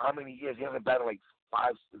hiatus for how many years? He hasn't battled like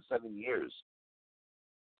 5 to 7 years.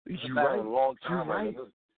 You're right. A long time,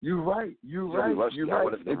 You're right.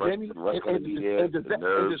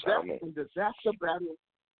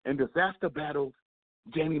 In Disaster battle,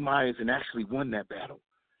 Danny Myers and actually won that battle,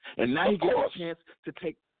 and now he gets a chance to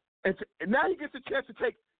take,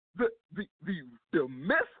 the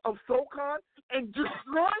myth of Soul Khan and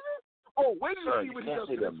destroy it. Oh, wait till you see what he does.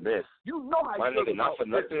 The myth. You know how my nigga, not for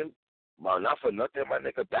nothing. My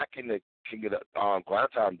nigga, back in the King of the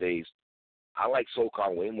Grind Time days, I like Soul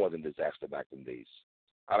Khan way more than Disaster back in days.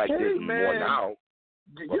 I like this more now.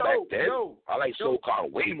 But back then, I like Soul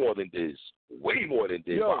Khan way more than this. Way more than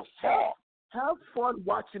this. By far. Have fun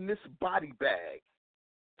watching this body bag.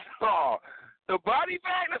 Oh, the body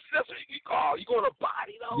bag? That's what you call. You going to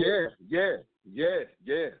body, though? Yeah.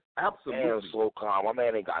 Absolutely. Damn, Soul Khan, my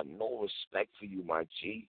man ain't got no respect for you, my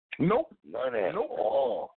G. Nope. None at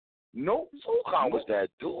all. Nope. Soul Khan was that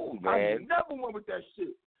dude, man. I never went with that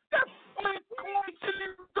shit. That funny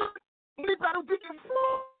shit when he battled Dickie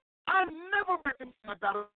Frost. I never mentioned my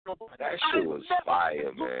battle rap. That shit was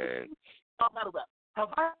fire, man. Battle rap. Have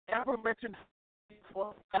I ever mentioned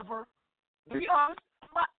before? Ever? Be honest.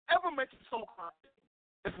 Have I ever mentioned soul crime?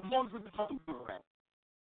 As long as we've been talking about rap.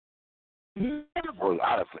 Well,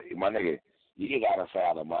 my nigga, you got us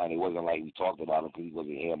out of mind. It wasn't like we talked about him because he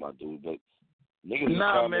wasn't here, my dude. But niggas,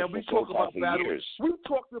 nah, man, we talk about battles. Years. We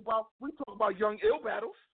talk about Young Ill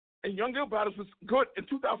battles, and Young Ill battles was good in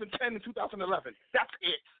 2010 and 2011. That's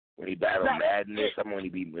it. When he battled Madness, when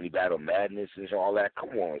he battled Madness and all that. Come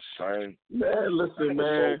on, son. Man, listen,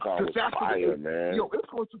 man. Disaster fire, man. Yo, it's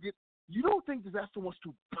going to get. You don't think Disaster wants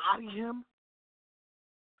to body him?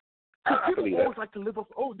 Because people always like to live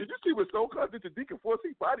up. Oh, did you see what Soul Cuz did to Deacon Force?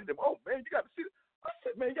 He bodied him. Oh man, you got to see it. I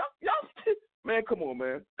said, man, y'all, man, come on,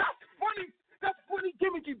 man. That's funny. That's funny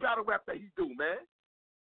gimmicky battle rap that he do, man.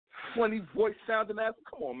 Funny voice sounding ass.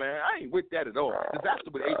 Come on, man. I ain't with that at all.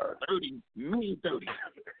 Disaster with age 30, me 30.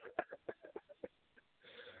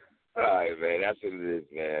 All right, man. That's what it is,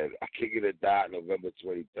 man. I kick it a dot November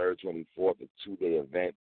 23rd, 24th, a 2-day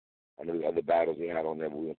event. I know the other battles we had on there,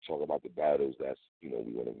 but we're going to talk about the battles that's, we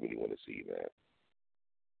really want to see, man.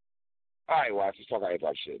 All right, Watch. Let's talk about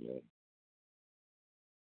hip-hop shit, man.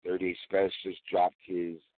 38 Special just dropped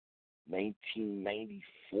his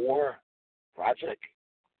 1994 project.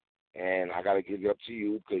 And I got to give it up to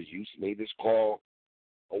you because you made this call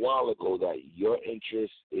a while ago that your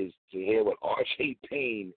interest is to hear what R.J.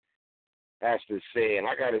 Payne has to say. And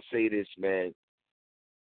I got to say this, man.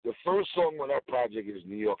 The first song on that project is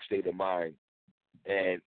New York State of Mind.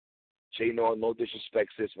 And, Jay, no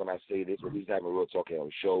disrespect, sis, when I say this, but we just have a real talking on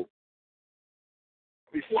the show.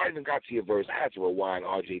 Before I even got to your verse, I had to rewind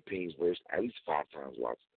R.J. Payne's verse at least 5 times,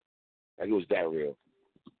 Watch. Like, it was that real.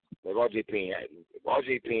 Like, R.J.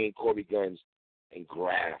 Payne, Corey Guns, and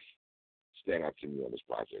Graf stand out to me on this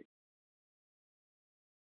project.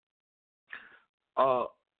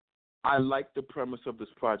 I like the premise of this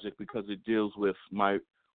project because it deals with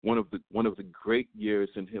one of the great years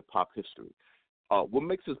in hip hop history. What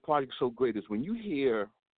makes this project so great is when you hear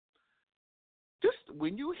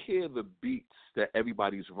the beats that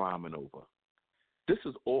everybody's rhyming over. This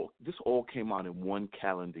all came out in one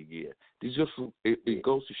calendar year. It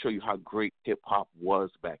goes to show you how great hip hop was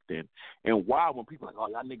back then, and why when people are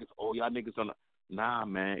like, y'all niggas don't. Nah,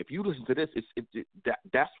 man. If you listen to this,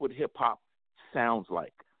 that's what hip hop sounds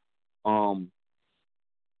like.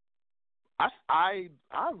 I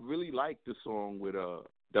really like the song with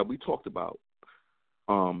that we talked about.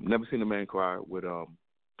 Never Seen a Man Cry with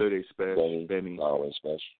 38 Special, Benny.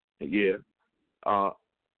 Special. Yeah.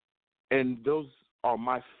 And those are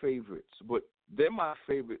my favorites, but they're my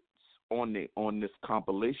favorites on this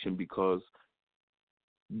compilation because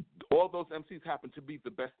all those MCs happen to be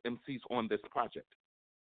the best MCs on this project.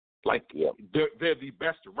 Like, they're the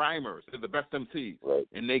best rhymers, they're the best MCs, right.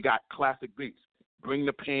 And they got classic beats. Bring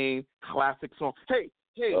the Pain, classic song. Hey,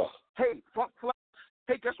 Funk Flex.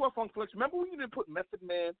 Hey, guess what, Funk Flex? Remember when you didn't put Method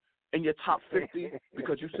Man in your top 50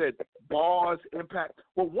 because you said bars, impact?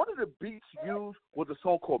 Well, one of the beats used was a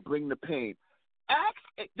song called Bring the Pain.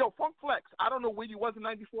 Funk Flex, I don't know where you was in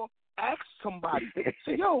 94. Ask somebody.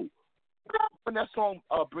 Say, yo, when that song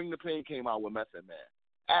Bring the Pain came out with Method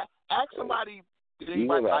Man. Ask somebody, did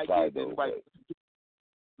anybody like it? Did anybody,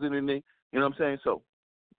 you know what I'm saying? So,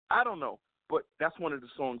 I don't know. But that's one of the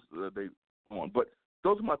songs they on. But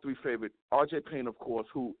those are my 3 favorite. R.J. Payne, of course,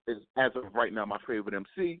 who is, as of right now, my favorite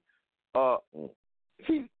MC. You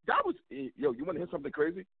want to hear something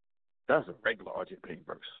crazy? That's a regular R.J. Payne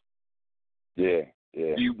verse. Yeah.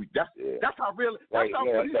 That's how real. Like,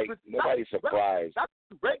 nobody's surprised. That's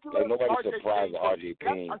regular. Nobody's surprised at R.J.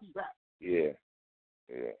 Payne. That's how he rap. Yeah.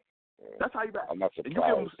 That's how you rap. I'm not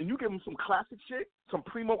surprised. And you give him some classic shit, some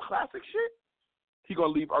primo classic shit, he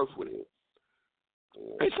gonna leave Earth with it.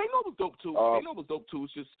 Yeah. Hey, Shane was dope too. Shane was dope too.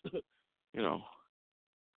 It's just,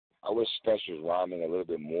 I wish Special was rhyming a little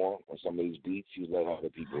bit more on some of these beats. He's let other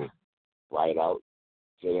people write out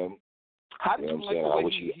to them. How did you like the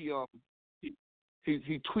way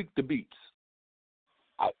he tweaked the beats?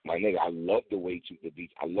 My nigga, I love the way he tweaked the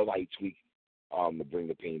beats. I love how he tweaked the Bring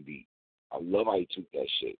the Pain beat. I love how he tweaked that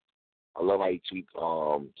shit. I love how he tweaked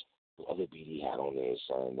the other beat he had on there,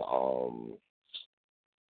 son.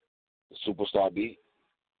 The Superstar beat.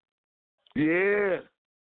 Yeah.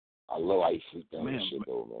 I love how he tweaked that shit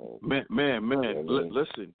though, man. Man.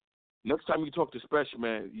 Listen, next time you talk to Special,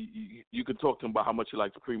 man, you can talk to him about how much he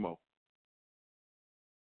likes Primo.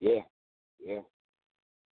 Yeah.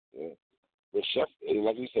 But Chef,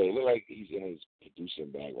 like we say, it looks like he's in his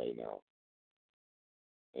producing bag right now.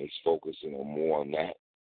 And he's focusing more on that.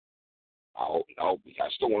 I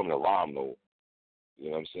still want him to rhyme though. You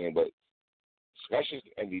know what I'm saying? But Special's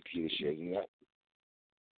MVP this year, isn't that?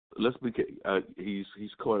 Let's be. He's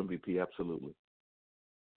co-MVP, absolutely.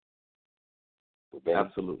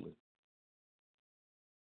 Absolutely.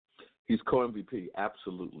 He's co-MVP,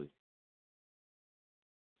 absolutely.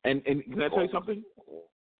 And can I tell you something?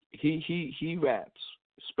 He raps.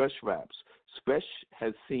 Spesh raps. Spesh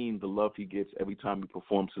has seen the love he gets every time he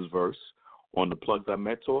performs his verse on the Plugs I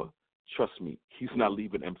Met tour. Trust me, he's not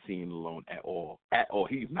leaving MCing alone at all. At all.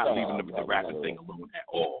 He's not leaving the rapping thing alone at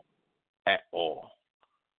all. At all.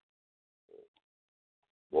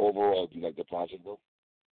 Well, overall, do you like the project, though?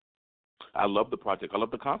 I love the project. I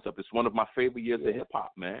love the concept. It's one of my favorite years of hip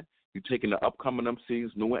hop, man. You're taking the upcoming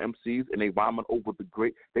MCs, newer MCs, and they rhyming over the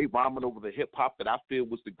hip hop that I feel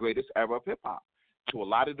was the greatest era of hip hop. To a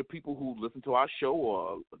lot of the people who listen to our show,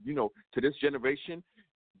 or to this generation,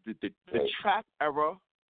 the trap era,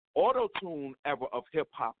 auto-tune era of hip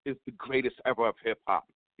hop is the greatest era of hip hop.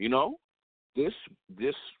 You know, this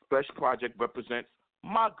Spesh project represents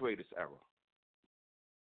my greatest era.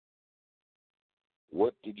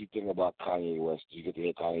 What did you think about Kanye West? Did you get to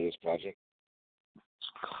hear Kanye's project?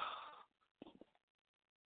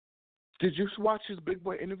 Did you watch his Big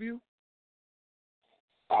Boy interview?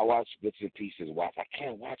 I watched bits and pieces. I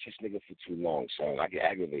can't watch this nigga for too long, son. I get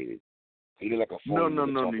aggravated. He did like a phone.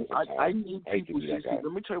 No. I need people.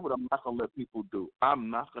 Let me tell you what I'm not going to let people do. I'm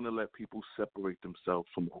not going to let people separate themselves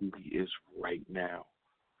from who he is right now.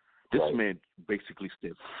 This man basically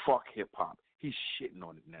said, fuck hip-hop. He's shitting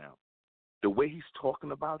on it now. The way he's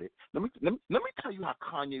talking about it. Let me tell you how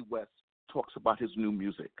Kanye West talks about his new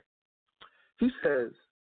music. He says,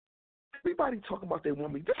 everybody talking about they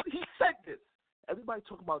want me. He said this. Everybody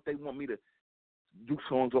talking about they want me to do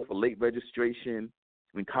songs off of Late Registration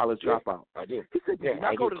and College Dropout. I do. He said, when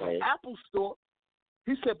I go to the Apple store,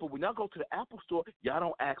 he said, but when y'all go to the Apple store, y'all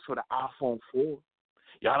don't ask for the iPhone 4.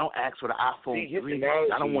 Y'all don't ask for the iPhone 3.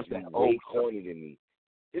 Y'all don't want that old corny to me.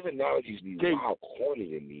 His analogies be wild corny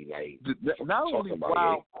to me. Like not only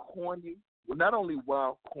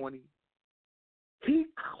wild corny, he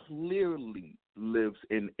clearly lives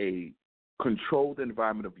in a controlled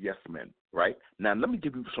environment of yes men, right? Now let me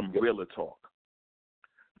give you some realer talk.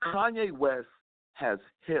 Kanye West has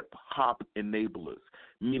hip hop enablers,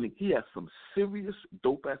 meaning he has some serious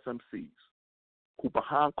dope ass MCs who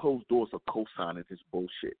behind closed doors are co-signing his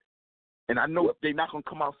bullshit. And I know they're not gonna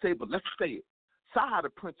come out and say it, but let's say it. Saha the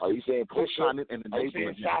Prince. Are you saying co-signing and enabling him? Are you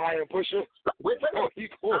saying Saha and Pusha? Wait. Saha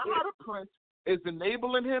the Prince is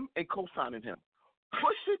enabling him and co-signing him.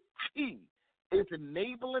 Pusha T is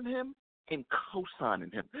enabling him and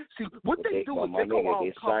co-signing him. See, what they do is they go out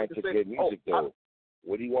and sign to good music, though.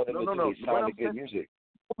 What do you want them to do? They sign to good music.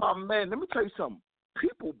 Oh, man, let me tell you something.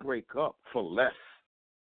 People break up for less.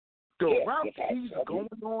 The route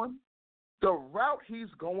he's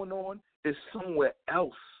going on is somewhere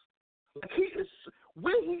else. Like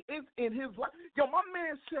where he is in his life. Yo, my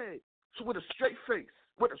man said, so with a straight face,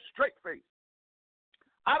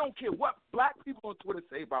 I don't care what black people on Twitter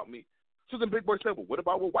say about me. So then Big Boy said, well, what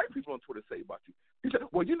about what white people on Twitter say about you? He said,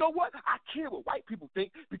 well, you know what? I care what white people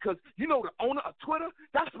think because, the owner of Twitter,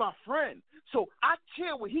 that's my friend. So I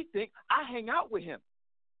care what he thinks. I hang out with him.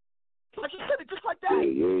 Like he said it just like that.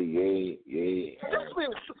 Yeah. This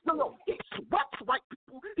man, he sweats white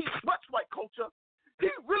people. He sweats white culture. He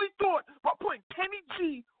really thought by putting Kenny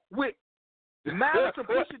G with Malice and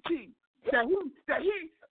Pusha T that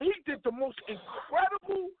he did the most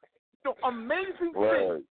incredible, amazing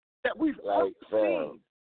thing that we've ever seen.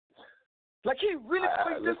 Like he really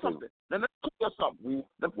did something. Now let me tell you something.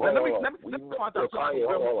 Let me find out something.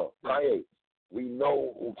 Hold on. Kanye, we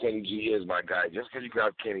know who Kenny G is, my guy. Just because you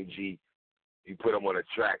got Kenny G, you put him on a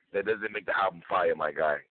track, that doesn't make the album fire, my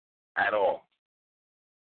guy, at all.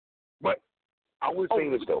 But I would say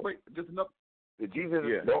this though. Wait, just enough. The Jesus.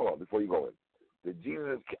 Hold on, before you go in. The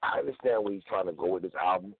Jesus. I understand where he's trying to go with this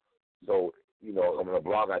album. So on the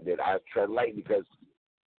blog I did, I tread light because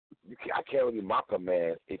I can't really mock a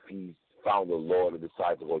man if he's found the Lord and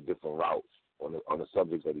decides to go different routes on the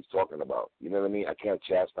subjects that he's talking about. You know what I mean? I can't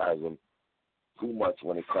chastise him too much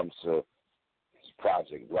when it comes to his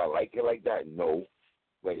project. Do I like it like that? No.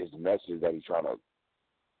 But his message that he's trying to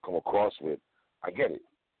come across with, I get it.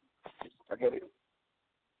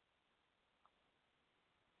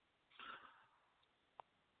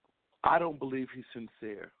 I don't believe he's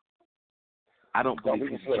sincere. I don't believe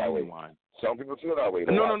he's genuine. Some people feel that way.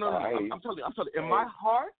 No. I'm telling you. In my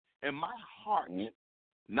heart,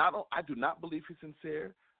 I do not believe he's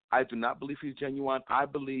sincere. I do not believe he's genuine. I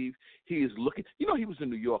believe he is looking. He was in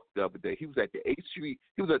New York the other day. He was at the 8th Street.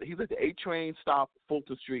 He was at the 8 train stop,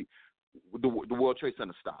 Fulton Street, the World Trade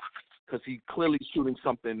Center stop. because he clearly shooting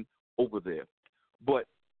something over there. But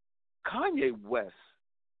Kanye West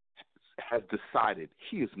has decided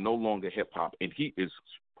he is no longer hip-hop, and he is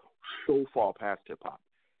so far past hip-hop.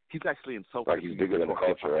 He's actually insulting. Like he's bigger than the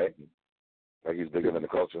culture, right? Like he's bigger than the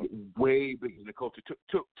culture? Way bigger than the culture.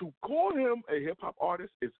 To call him a hip-hop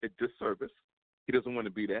artist is a disservice. He doesn't want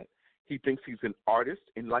to be that. He thinks he's an artist,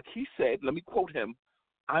 and like he said, let me quote him,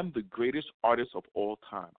 I'm the greatest artist of all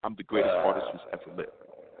time. I'm the greatest artist who's ever lived.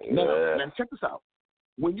 Now, check this out.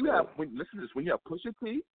 Listen to this, when you have Pusha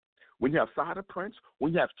T, when you have Sahara Prince,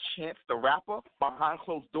 when you have Chance the Rapper behind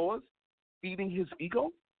closed doors, feeding his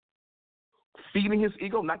ego,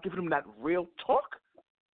 not giving him that real talk.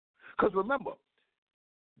 Because remember,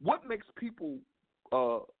 what makes people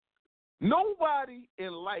nobody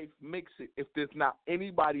in life makes it if there's not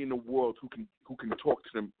anybody in the world who can talk to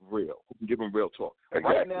them real, who can give them real talk.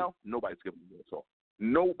 Exactly. Right now, nobody's giving them real talk.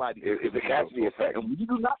 Nobody. It's the Cassidy effect. And when you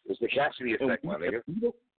do not, it's the Cassidy effect, my nigga. You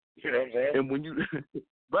know what I'm saying? And when you,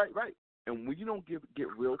 right. And when you don't get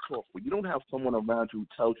real talk, when you don't have someone around you who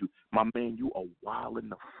tells you, my man, you are wilding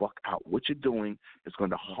the fuck out. What you're doing is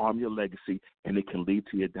going to harm your legacy, and it can lead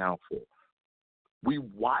to your downfall. We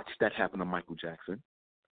watched that happen to Michael Jackson.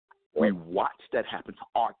 We watched that happen to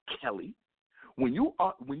R. Kelly. When you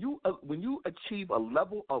achieve a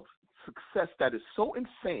level of success that is so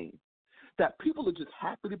insane that people are just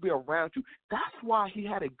happy to be around you, that's why he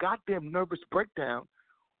had a goddamn nervous breakdown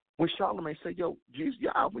when Charlamagne said, yo, Jesus,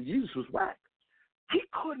 your album, Jesus was whack. He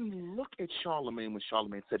couldn't look at Charlamagne when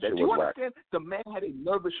Charlamagne said that. Do you understand? The man had a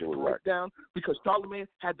nervous breakdown because Charlamagne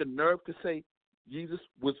had the nerve to say Jesus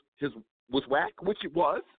was whack, which it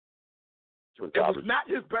was. It was not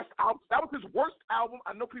his best album. That was his worst album.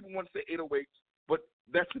 I know people want to say 808s, but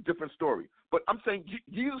that's a different story. But I'm saying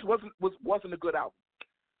Jesus wasn't a good album.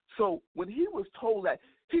 So when he was told that,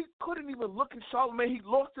 he couldn't even look at Charlamagne. He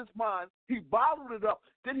lost his mind. He bottled it up.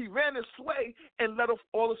 Then he ran to Sway and let off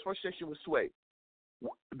all his frustration with Sway.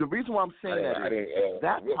 The reason why I'm saying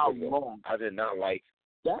that's how long. I did not like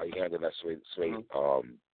how he handled that Sway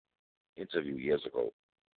interview years ago.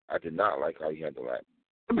 I did not like how he handled that.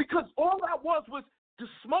 Because all that was the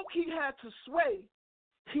smoke he had to Sway,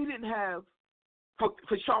 he didn't have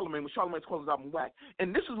for Charlamagne when Charlamagne's calling his album whack.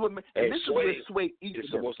 And this is what this is where Sway eats him.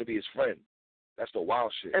 He's supposed to be his friend. That's the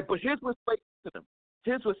wild shit. But here's what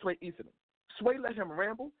Sway eats him. Sway let him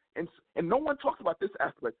ramble, and no one talks about this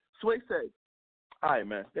aspect. Sway said, all right,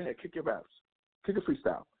 man, go ahead, kick your raps. Kick a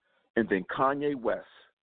freestyle. And then Kanye West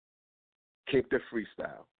kicked a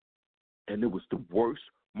freestyle. And it was the worst,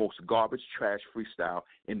 most garbage, trash freestyle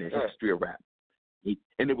in the history of rap.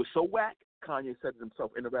 And it was so whack, Kanye said it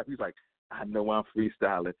himself in the rap. He's like, I know I'm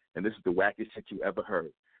freestyling, and this is the wackest shit you ever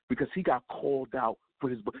heard. Because he got called out for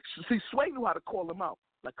his book. See, Sway knew how to call him out.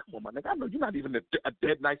 Like, come on, my nigga, I know you're not even a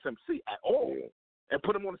dead nice MC at all. Yeah. And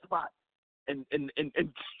put him on the spot. And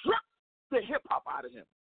strip the hip-hop out of him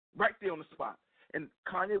right there on the spot. And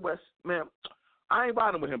Kanye West, man, I ain't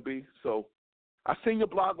riding with him, B. So I seen your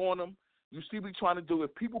blog on him. You see what he's trying to do.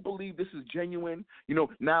 If people believe this is genuine,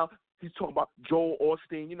 now he's talking about Joel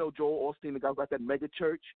Osteen. You know Joel Osteen, the guy who got that mega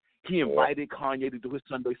church? He invited Kanye to do his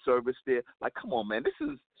Sunday service there. Like, come on, man. This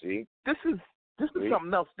is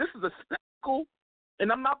something else. This is a spectacle,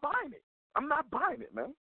 and I'm not buying it. I'm not buying it,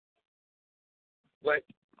 man. But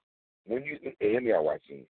when you hear me out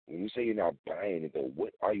watching, when you say you're not buying it, though,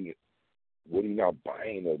 what are you not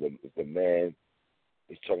buying? Though, if the man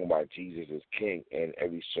is talking about Jesus as King, and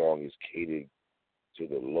every song is catered to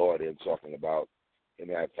the Lord, and talking about him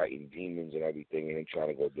fighting demons and everything, and him trying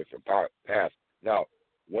to go a different path. Now,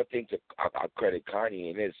 one thing I credit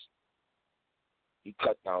Kanye in is he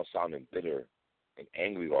cut down sounding bitter and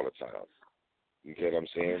angry all the time. You get what I'm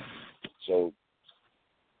saying? So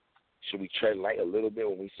should we tread light a little bit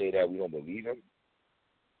when we say that we don't believe him?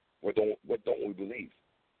 What don't we believe?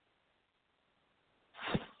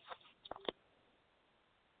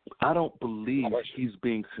 I don't believe he's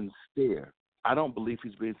being sincere. I don't believe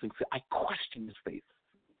he's being sincere. I question his faith.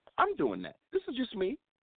 I'm doing that. This is just me.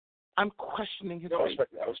 I'm questioning his faith.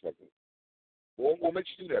 I respect it. What makes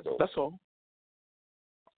you do that, though? That's all.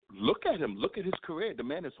 Look at him. Look at his career. The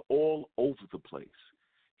man is all over the place.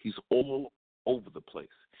 He's all over the place.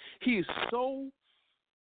 He is so...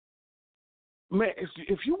 Man,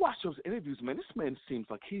 if you watch those interviews, man, this man seems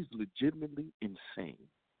like he's legitimately insane.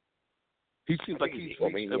 He seems like he's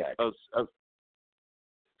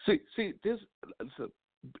see, there's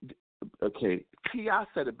okay. T.I.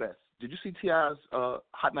 said it best. Did you see T.I.'s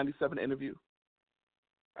Hot 97 interview?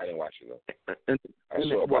 I didn't watch it though.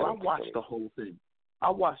 I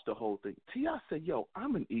watched the whole thing. T.I. said, "Yo,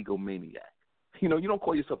 I'm an egomaniac. You don't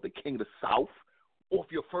call yourself the king of the South off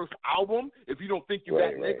your first album if you don't think you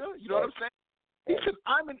that nigga. You know what I'm saying? He said,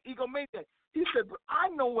 I'm an egomaniac. He said, but I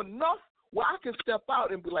know enough where I can step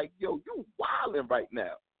out and be like, yo, you wilding right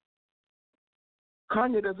now.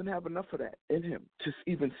 Kanye doesn't have enough of that in him to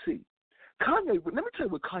even see. Kanye, let me tell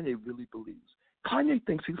you what Kanye really believes. Kanye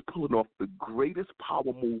thinks he's pulling off the greatest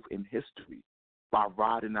power move in history by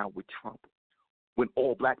riding out with Trump when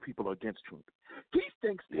all black people are against Trump. He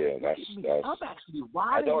thinks that I'm actually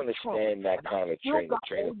riding I don't with understand Trump, that kind of train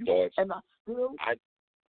of thoughts.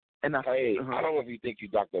 And I don't know if you think you're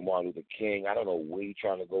Dr. Martin Luther King. I don't know where you're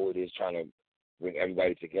trying to go with this, trying to bring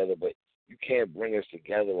everybody together, but you can't bring us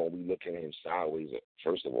together when we look at him sideways,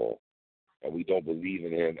 first of all, and we don't believe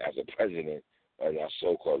in him as a president or our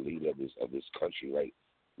so-called leader of this country. Like,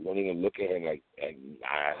 we don't even look at him like, and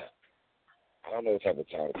I don't know what type of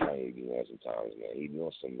time Kanye be on sometimes, man. He be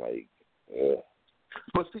on some, like,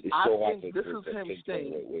 But see, it's I so hard think to, this is him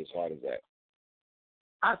saying where his heart is at.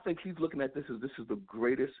 I think he's looking at this as this is the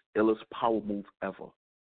greatest, illest power move ever.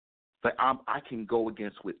 Like I can go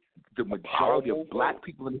against with the majority of black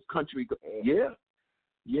people in this country. Yeah.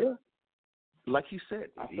 Like he said,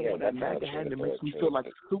 I feel that MAGA hat and it makes me feel like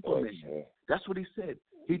Superman. That's what he said.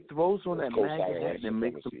 He throws on that MAGA hat and it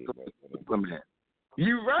makes him feel like Superman.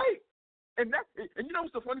 You're right. And you know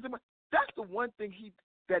what's the funny thing? That's the one thing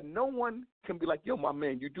that no one can be like, yo, my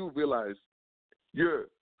man, you do realize you're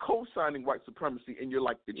co-signing white supremacy and you're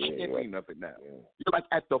like the champion of it now. Yeah. You're like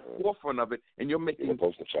at the forefront of it, and you're making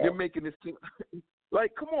this thing.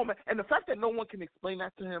 Like, come on, man. And the fact that no one can explain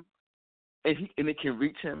that to him and it can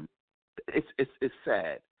reach him, it's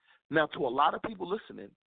sad. Now, to a lot of people listening,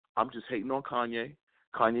 I'm just hating on Kanye.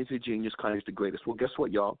 Kanye's a genius. Kanye's the greatest. Well, guess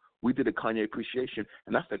what, y'all? We did a Kanye appreciation,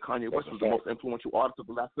 and I said Kanye West was the most influential artist of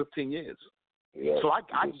the last 15 years. Yeah, so I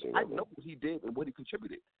know what he did and what he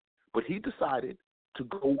contributed. But he decided to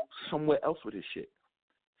go somewhere else with his shit.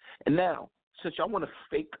 And now, since y'all want to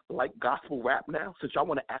fake like gospel rap now, since y'all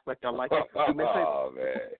want to act like y'all like it, man.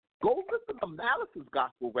 Go listen to Malice's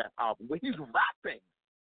gospel rap album where he's rapping.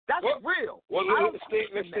 That's real. Well, let's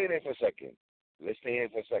stay there for a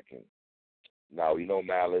second. Now, you know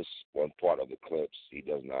Malice, one part of the clips, he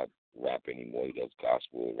does not rap anymore. He does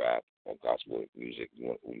gospel rap or gospel music,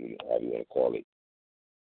 however you want to call it.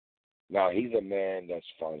 Now, he's a man that's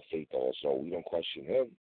found faith also. We don't question him.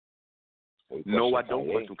 No, I don't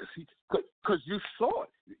question him because you saw it.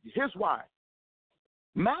 Here's why.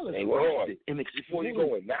 Malice was it. Before you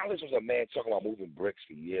go in, Malice was a man talking about moving bricks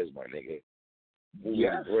for years, my nigga.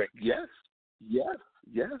 Bricks. Yes.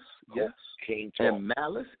 King talk. And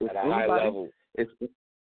Malice is at a high level.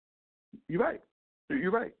 You're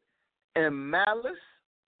right. And Malice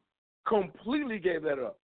completely gave that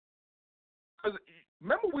up. Because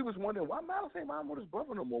remember, we was wondering why Malice ain't riding with his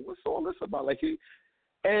brother no more. What's all this about? Like he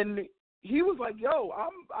was like, "Yo,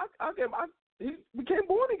 he became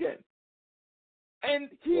born again," and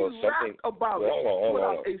he rapped about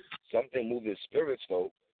it. Something moved his spirits,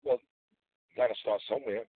 though. Well, you got to start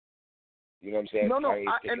somewhere. You know what I'm saying? No, I'm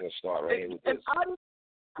taking a start right here with this. I didn't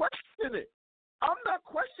question it. I'm not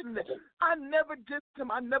questioning it. I never did him.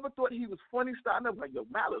 I never thought he was funny style. I never like, yo,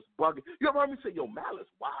 Malice bugging. You ever heard me say, yo, Malice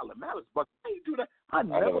wild and Malice bugging? How you do that? I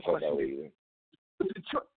never questioned it.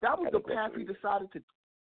 That was the path he decided to.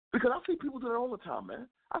 Because I see people do that all the time, man.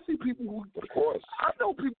 I see people who. Of course. I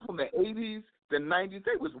know people from the 80s, the 90s.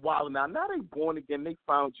 They was wild. Now they born again. They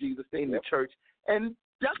found Jesus. They in the church, and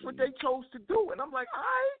that's what they chose to do. And I'm like,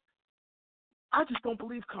 I just don't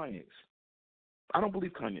believe Kanye's. I don't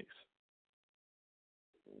believe Kanye's.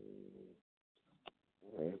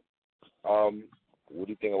 What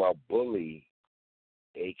do you think about Bully,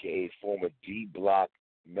 a.k.a. former D Block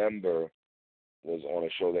member, was on a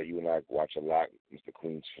show that you and I watch a lot, Mr.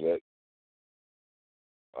 Queen's Flip.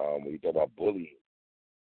 What do you think about Bully?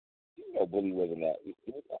 You know Bully wasn't that.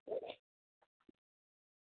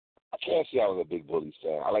 I can't say I was a big Bully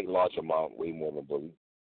fan. I like Large Amount way more than Bully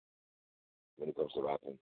when it comes to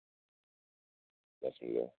rapping. That's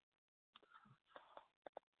me, though.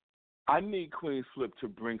 I need Queen's Flip to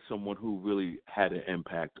bring someone who really had an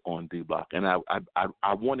impact on D Block, and I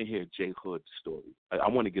want to hear J Hood's story. I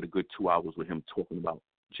want to get a good 2 hours with him talking about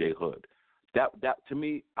J Hood. That to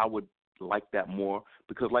me, I would like that more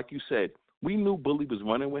because, like you said, we knew Bully was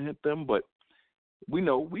running with him, but we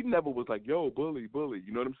never was like, yo, Bully.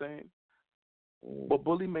 You know what I'm saying? But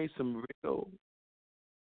Bully made some real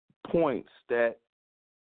points that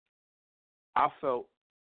I felt.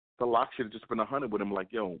 The Lock should have just been 100 with him,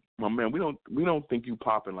 like, yo, my man, we don't think you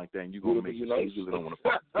popping like that, and you gonna make it. Nice. You really don't want to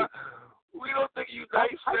pop. We don't think you nice,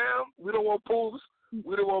 fam. We don't want pools.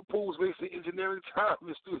 We don't want pools wasting engineering time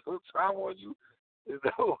and studio time on you.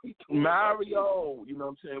 Mario, you know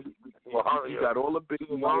what I'm saying? You got all the big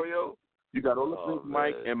Mario. You got all the Big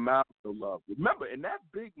Mike and Mario love. Remember, in that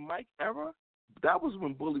Big Mike era, that was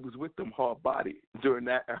when Bully was with them hard body during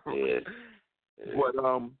that era. Yeah. But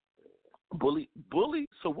Bully.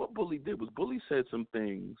 So what Bully did was Bully said some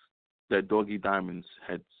things that Doggy Diamonds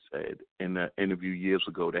had said in an interview years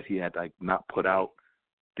ago that he had like not put out.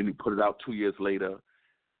 Then he put it out 2 years later,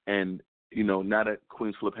 and you know now that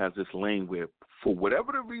Queens Flip has this lane where, for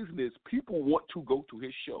whatever the reason is, people want to go to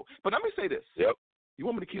his show. But let me say this. Yep. You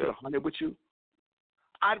want me to keep it 100 with you?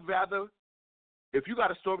 I'd rather, if you got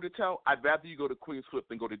a story to tell, I'd rather you go to Queens Flip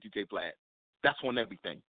than go to DJ Vlad. That's on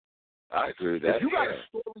everything. I agree with that. If you got a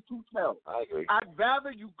story to tell, I agree. I'd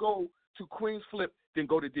rather you go to Queens Flip than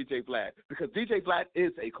go to DJ Vlad, because DJ Vlad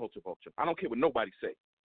is a culture vulture. I don't care what nobody say.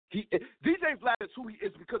 DJ Vlad is who he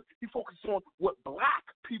is because he focuses on what black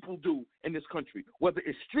people do in this country, whether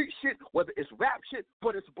it's street shit, whether it's rap shit,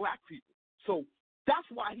 but it's black people. So that's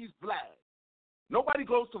why he's Vlad. Nobody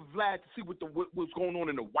goes to Vlad to see what's going on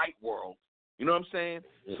in the white world. You know what I'm saying?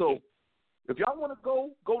 So if y'all want to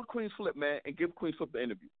go to Queens Flip, man, and give Queens Flip the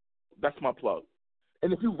interview. That's my plug.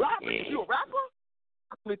 And if you're a rapper,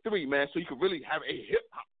 click 3, man, so you can really have a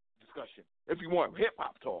hip-hop discussion. If you want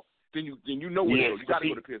hip-hop talk, then you know what it is. You got to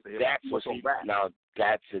go to Pierce the Hip-Hop. Now,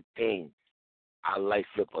 that's the thing. I like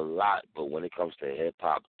Flip a lot, but when it comes to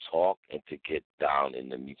hip-hop talk and to get down in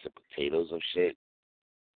the meats and potatoes of shit,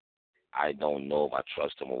 I don't know if I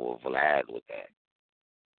trust him over Vlad with that.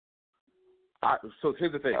 So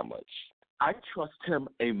here's the thing. How much? I trust him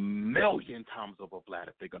a million times over Vlad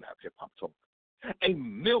if they're going to have hip-hop talk. A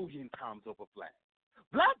million times over Vlad.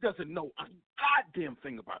 Vlad doesn't know a goddamn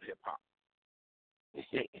thing about hip-hop.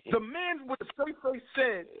 The man with a straight face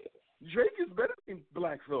said, Drake is better than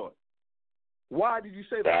Black Thought. Why did you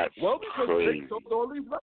say that? That's because crazy. Drake told all these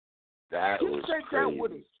rappers. That was said crazy. That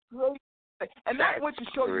with a straight face. And that's what you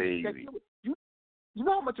show you. That you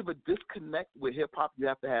know how much of a disconnect with hip-hop you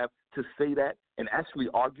have to say that and actually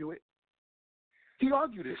argue it? He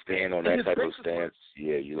argued it. Stand on that type of stance,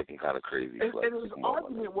 yeah, you're looking kind of crazy. And his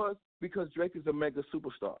argument was because Drake is a mega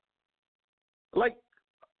superstar. Like,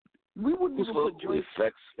 we wouldn't even put Drake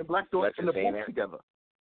and Black Thought in the book together.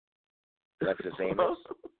 Flex is saying this?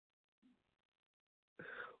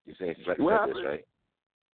 You're saying Flex said this, right?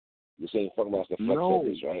 You're saying fucking about the Flex said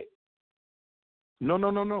this, right?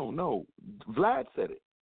 No. Vlad said it.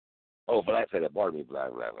 Oh, Vlad said it. Pardon me,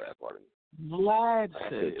 Vlad, pardon me. Vlad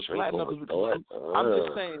said it. I'm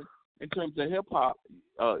just saying, in terms of hip hop,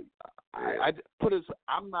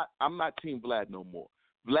 I'm not Team Vlad no more.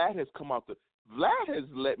 Vlad has come out. Vlad has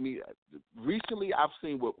let me. Recently, I've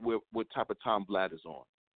seen what type of time Vlad is on,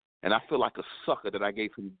 and I feel like a sucker that I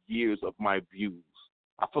gave him years of my views.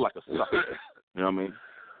 I feel like a sucker. You know what I mean?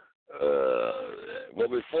 Well,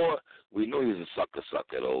 before we knew he was a sucker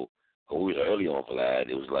though. When we was early on Vlad,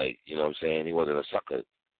 it was like, you know what I'm saying, he wasn't a sucker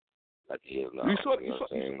like he is now.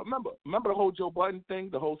 Remember the whole Joe Budden thing,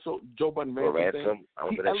 the whole Joe Budden ransom thing? I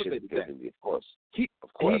remember that shit. Of course.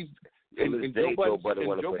 Of course. And Joe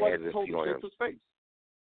Budden told him to his face.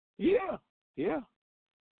 Yeah. You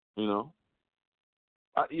know.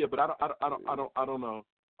 But I don't know.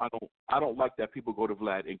 I don't like that people go to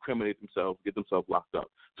Vlad, incriminate themselves, get themselves locked up.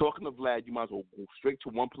 Talking to Vlad, you might as well go straight to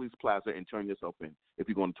one police plaza and turn yourself in if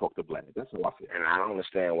you're going to talk to Vlad. That's how I feel. And I don't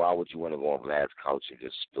understand why would you want to go on Vlad's couch and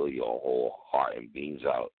just spill your whole heart and beans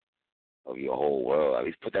out of your whole world. At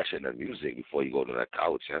least put that shit in the music before you go to that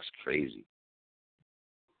couch. That's crazy.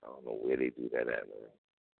 I don't know where they do that at, man.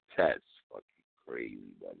 That's fucking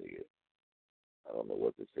crazy, my nigga. I don't know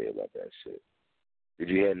what to say about that shit. Did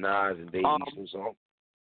you hear Nas and Davies' new song?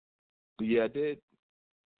 Yeah, I did.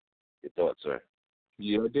 Your thoughts, sir?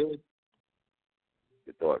 Yeah, I did.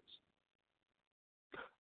 Your thoughts?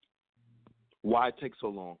 Why it take so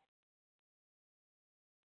long?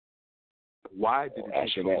 Why did it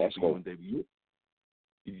take so long for you and Davies?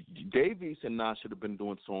 Davies and Nas should have been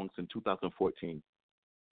doing songs in 2014.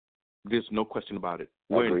 There's no question about it.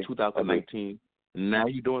 We're in 2019. Now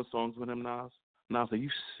you're doing songs with him, Nas? Nas, are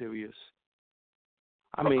you serious?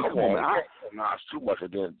 I mean, come on, man. Nas too much for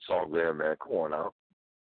doing songs with him, man. Come on now.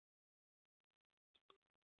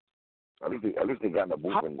 At least they got in the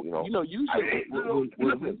booth and, you know.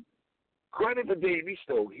 Listen, credit to Davies,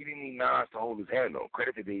 though. He didn't need Nas to hold his hand, though.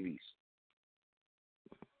 Credit to Davies.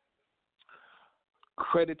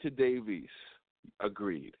 Credit to Davies.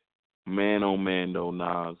 Agreed. Man, oh man, though,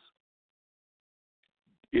 Nas.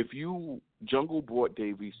 If Jungle brought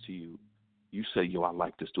Davies to you, you say, yo, I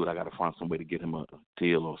like this dude. I got to find some way to get him a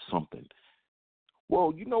deal or something.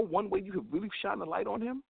 Well, you know one way you could really shine a light on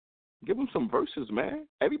him? Give him some verses, man.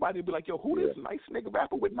 Everybody would be like, yo, who this nice nigga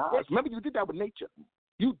rapper with Nas? Remember, you did that with Nature.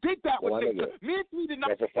 You did that with Nature. Me and you did not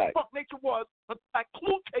know what the fuck Nature was until that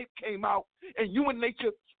Clue tape came out, and you and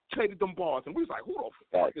Nature traded them bars. And we was like, who the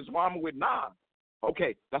fuck is rhyming with Nas?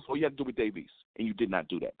 Okay, that's what you had to do with Dave East, and you did not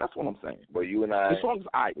do that. That's what I'm saying. But you and I, the song's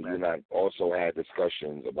you and I also had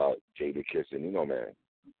discussions about Jada kissing Nino Man.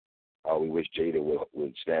 We wish Jada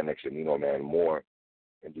would stand next to Nino Man more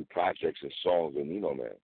and do projects and songs with Nino Man.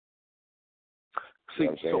 See,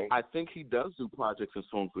 so I think he does do projects and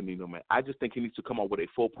songs with Nino Man. I just think he needs to come up with a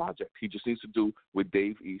full project. He just needs to do what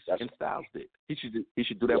Dave East and Styles did. He should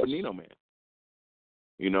do that with Nino Man.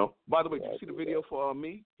 You know. By the way, did you see the video for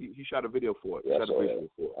me? He shot a video for it. Yeah, I saw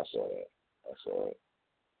that.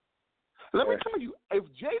 Let me tell you, if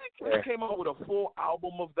Jada came out with a full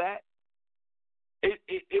album of that,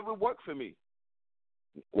 it would work for me.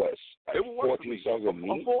 What? It would work for me. Songs of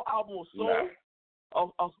me? A full album of soul.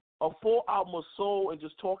 A full album of soul and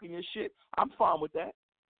just talking and shit. I'm fine with that.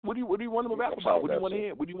 What do you want him to rap about? What do you want to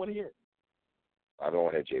hear? What do you want to hear? I don't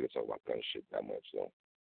want to hear Jada talk about gun shit that much, though.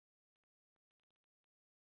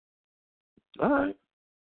 All right.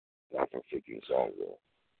 Not for 15 songs, though.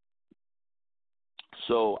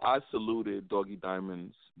 So I saluted Doggy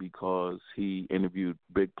Diamonds because he interviewed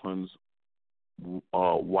Big Pun's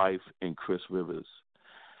wife and Chris Rivers.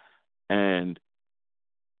 And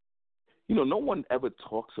you know, no one ever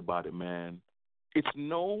talks about it, man. It's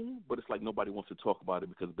known, but it's like nobody wants to talk about it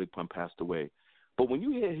because Big Pun passed away. But when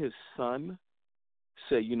you hear his son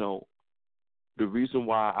say, you know, the reason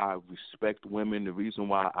why I respect women, the reason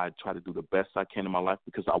why I try to do the best I can in my life,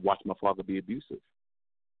 because I watched my father be abusive.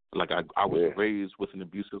 Like I was raised with an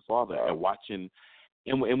abusive father, and watching,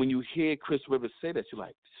 and when you hear Chris Rivers say that, you're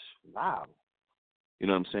like, wow. You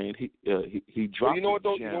know what I'm saying? He dropped. Well, you know what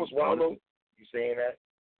though? You know what's wild though? You saying that?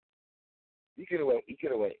 He could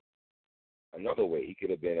have went another way. He could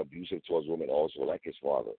have been abusive towards women also, like his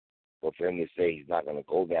father. But for him to say he's not going to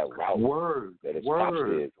go that route, that his pops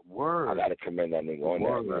did, I got to commend that nigga on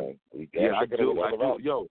that, man. I do.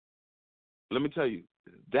 Yo, let me tell you,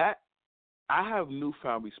 that I have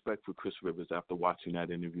newfound respect for Chris Rivers after watching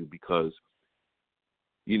that interview because,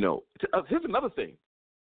 you know, here's another thing.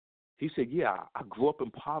 He said, yeah, I grew up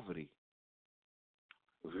in poverty.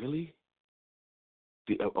 Really?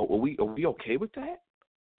 Are we okay with that?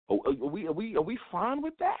 Are we fine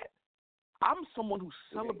with that? I'm someone who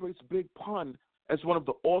celebrates Big Pun as one of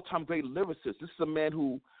the all-time great lyricists. This is a man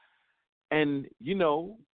who, and you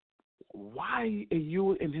know, why are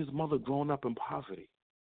you and his mother growing up in poverty?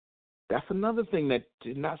 That's another thing that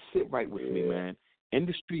did not sit right with me, man.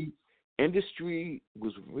 Industry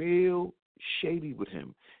was real shady with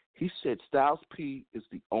him. He said Styles P is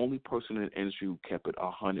the only person in the industry who kept it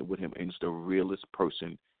 100 with him, and is the realest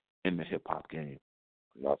person in the hip hop game.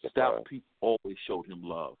 Styles P always showed him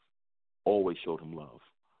love. Always showed him love.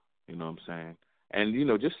 You know what I'm saying? And, you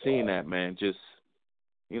know, just seeing that, man, just,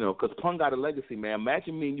 you know, because Pun got a legacy, man.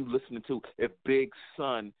 Imagine me and you listening to if Big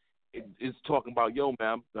Son is talking about, yo,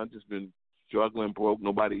 man, I've just been struggling, broke.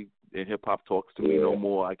 Nobody in hip-hop talks to me no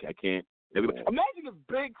more. I can't. Imagine if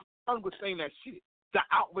Big Son was saying that shit. The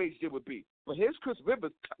outrage there would be. But here's Chris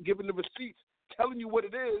Rivers giving the receipts, telling you what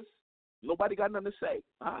it is. Nobody got nothing to say.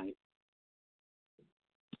 All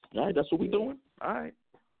right, that's what we doing. All right.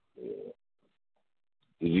 Yeah.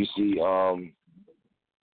 Did you see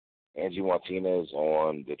Angie Martinez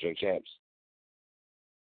on the Drink Champs?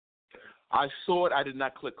 I saw it. I did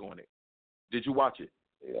not click on it. Did you watch it?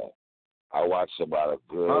 Yeah, I watched about a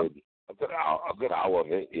good hour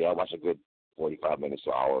of it. Yeah, I watched a good 45 minutes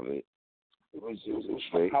to an hour of it. It was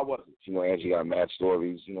straight. How was it? You know, Angie got mad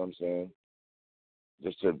stories. You know what I'm saying?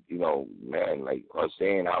 Just to, you know, man, like her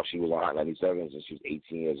saying how she was on Hot 97 since she was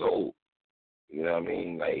 18 years old. You know what I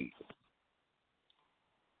mean? Like,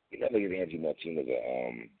 you gotta give Angie Martinez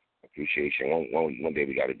a appreciation. One day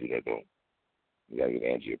we gotta do that though. We gotta give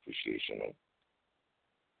Angie appreciation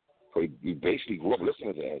though. We basically grew up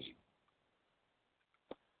listening to Angie.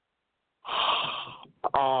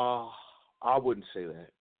 I wouldn't say that.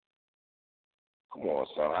 Come on,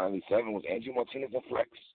 son. Hot 97 was Angie Martinez and Flex.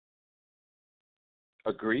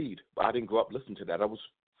 Agreed. But I didn't grow up listening to that. I was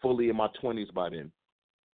fully in my 20s by then.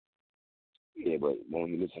 Yeah, but when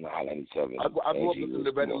you listen to Hot 97, I grew up listening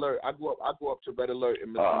to Red Alert. I grew up to Red Alert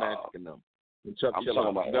and Mr. Magic and them. And Chuck I'm Chilla.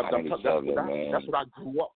 talking about Hot 97, man. That's what I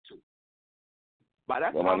grew up to. By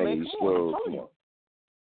that well, time, man, I'm telling you.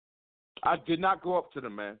 I did not grow up to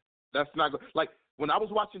them, man. That's not good. Like, when I was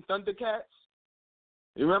watching Thundercats,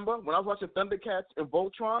 you remember? When I was watching Thundercats and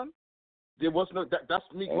Voltron, there was no, that's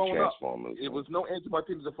me growing up. It was no Angie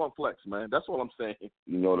Martinez and Funk Flex, man. That's all I'm saying.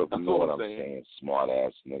 You know what I'm saying? Smart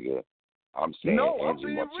ass nigga. I'm saying No, I'm Angie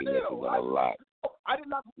being Martinez has real. done a lot. I did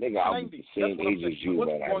not. Nigga, I'm 90. the same That's what I'm age as saying. you,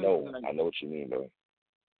 What's man. I going know. on in I know what you mean, bro.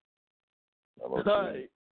 I know what you mean. Right.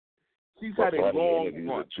 She's But had a for her to get long interviews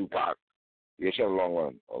run. with Tupac. Yeah, she had a long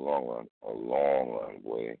run,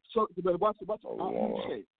 boy. So, but watch A long run.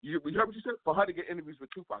 say. You heard what you said? For her to get interviews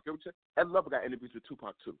with Tupac, you heard what you said? Ed Lover got interviews with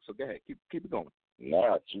Tupac too. So go ahead, keep it going.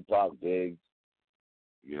 Nah, Tupac, Big,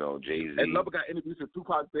 you know, Jay-Z. Ed Lover got interviews with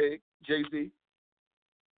Tupac, Big, Jay-Z.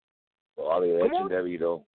 Are they legendary,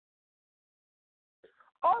 though?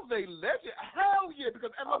 Are they legend? Hell yeah,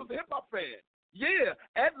 because Ed Lover's a hip hop fan. Yeah,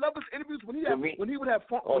 Ed Lover's interviews when he would have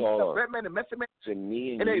fun with Redman and Method Man. To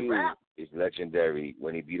me and and they you, rap. it's legendary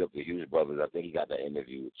when he beat up the Hughes brothers. I think he got that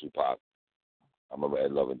interview with Tupac. I remember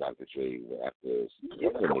Ed Love and Dr. Dre after this.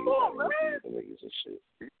 Come on, man. The niggas and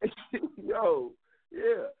shit. Yo,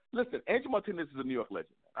 yeah. Listen, Angie Martinez is a New York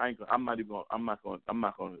legend. I'm not going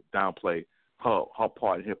to downplay her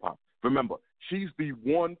part in hip hop. Remember, she's the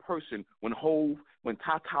one person when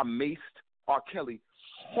Tata maced R. Kelly,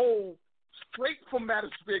 Hove straight from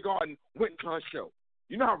Madison Square Garden went to her show.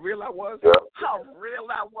 You know how real that was? Yeah. How real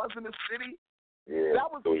that was in the city? Yeah,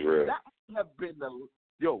 that was real. That might have been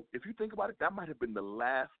if you think about it, that might have been the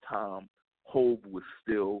last time Hove was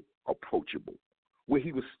still approachable, where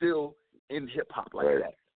he was still in hip hop like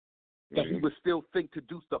that. That he would still think to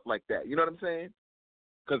do stuff like that. You know what I'm saying?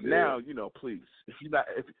 Because now, please, if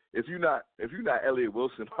you're not Elliot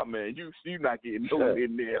Wilson, my man, you're not getting nowhere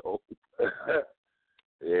near Hove.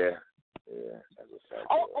 Yeah, that's a fact.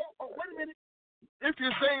 Oh, wait a minute. If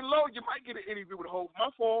you're saying low, you might get an interview with Hov. My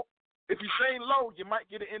fault. If you're saying low, you might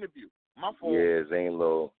get an interview. My fault. Yeah, Zane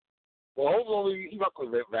Lowe. Well, Hov he rock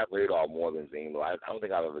with Rap Radar more than Zane Lowe. I don't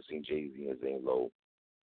think I've ever seen Jay-Z and Zane Lowe.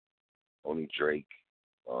 Only Drake,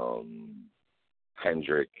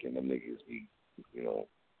 Kendrick, and them niggas be, going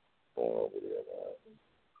over there, man.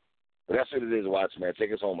 But that's what it is, watch, man.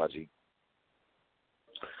 Take us home, my G.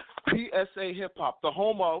 PSA Hip Hop, the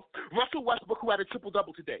home of Russell Westbrook, who had a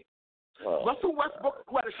triple-double today. Russell Westbrook,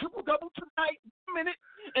 who had a triple-double tonight,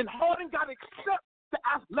 and Harden got to accept the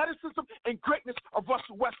athleticism and greatness of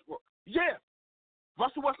Russell Westbrook. Yeah.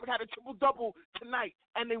 Russell Westbrook had a triple-double tonight,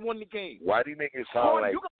 and they won the game. Why do you make it sound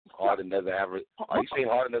like Harden doesn't have it? Are you saying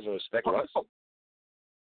Harden doesn't respect Russell?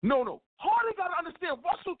 No. Harden got to understand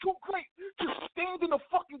Russell too great to stand in the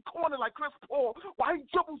fucking corner like Chris Paul while he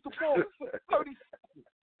dribbles the ball for 30 seconds.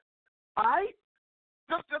 All right?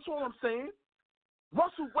 That's all I'm saying.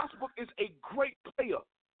 Russell Westbrook is a great player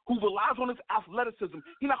who relies on his athleticism.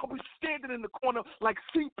 He's not going to be standing in the corner like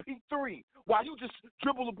CP3 while you just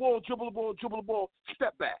dribble the ball,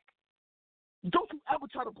 step back. Don't you ever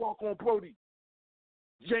try to block on Brody.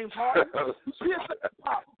 James Harden,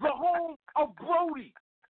 the home of Brody.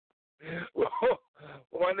 Well,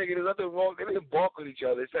 my nigga, there's nothing wrong. They didn't balk with each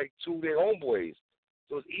other. It's like two of their homeboys.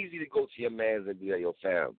 So it's easy to go to your mans and be like, yo,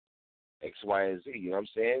 fam, X, Y, and Z. You know what I'm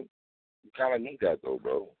saying? You kind of need that, though,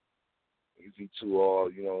 bro. You be too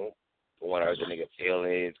don't want to hurt the nigga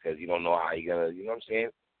feelings because you don't know how you going to, you know what I'm saying?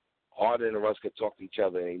 Harden and Russ could talk to each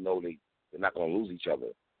other and they know they're not going to lose each other.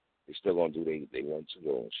 They still going to do they want to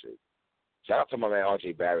go and shit. Shout out to my man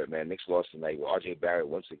R.J. Barrett, man. Knicks lost tonight with R.J. Barrett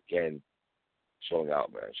once again showing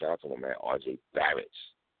out, man. Shout out to my man R.J. Barrett.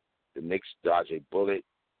 The Knicks dodged a bullet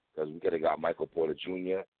because we could have got Michael Porter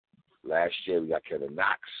Jr. Last year we got Kevin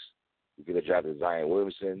Knox. We could have drafted Zion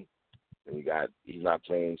Williamson. And he's not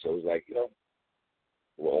playing, so it's like,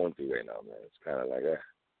 we're 0-3 right now, man. It's kind of like, It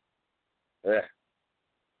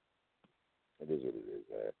is what it is,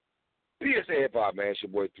 man. PSA Hip Hop, man. It's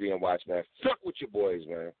your boy 3 and Watch, man. Fuck with your boys,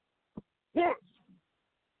 man. What?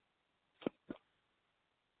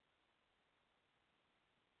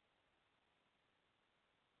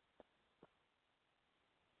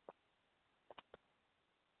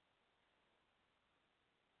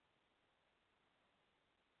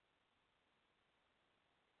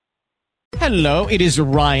 Hello, it is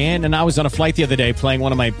Ryan, and I was on a flight the other day playing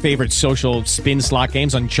one of my favorite social spin slot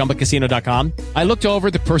games on ChumbaCasino.com. I looked over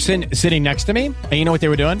at the person sitting next to me, and you know what they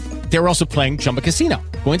were doing? They were also playing Chumba Casino.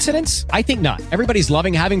 Coincidence? I think not. Everybody's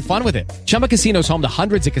loving having fun with it. Chumba Casino is home to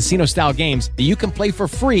hundreds of casino-style games that you can play for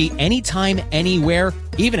free anytime, anywhere,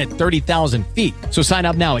 even at 30,000 feet. So sign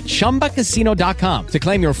up now at ChumbaCasino.com to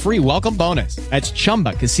claim your free welcome bonus. That's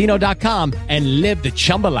ChumbaCasino.com and live the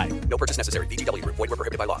Chumba life. No purchase necessary. VGW Group. Void where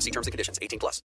prohibited by law. See terms and conditions. 18+.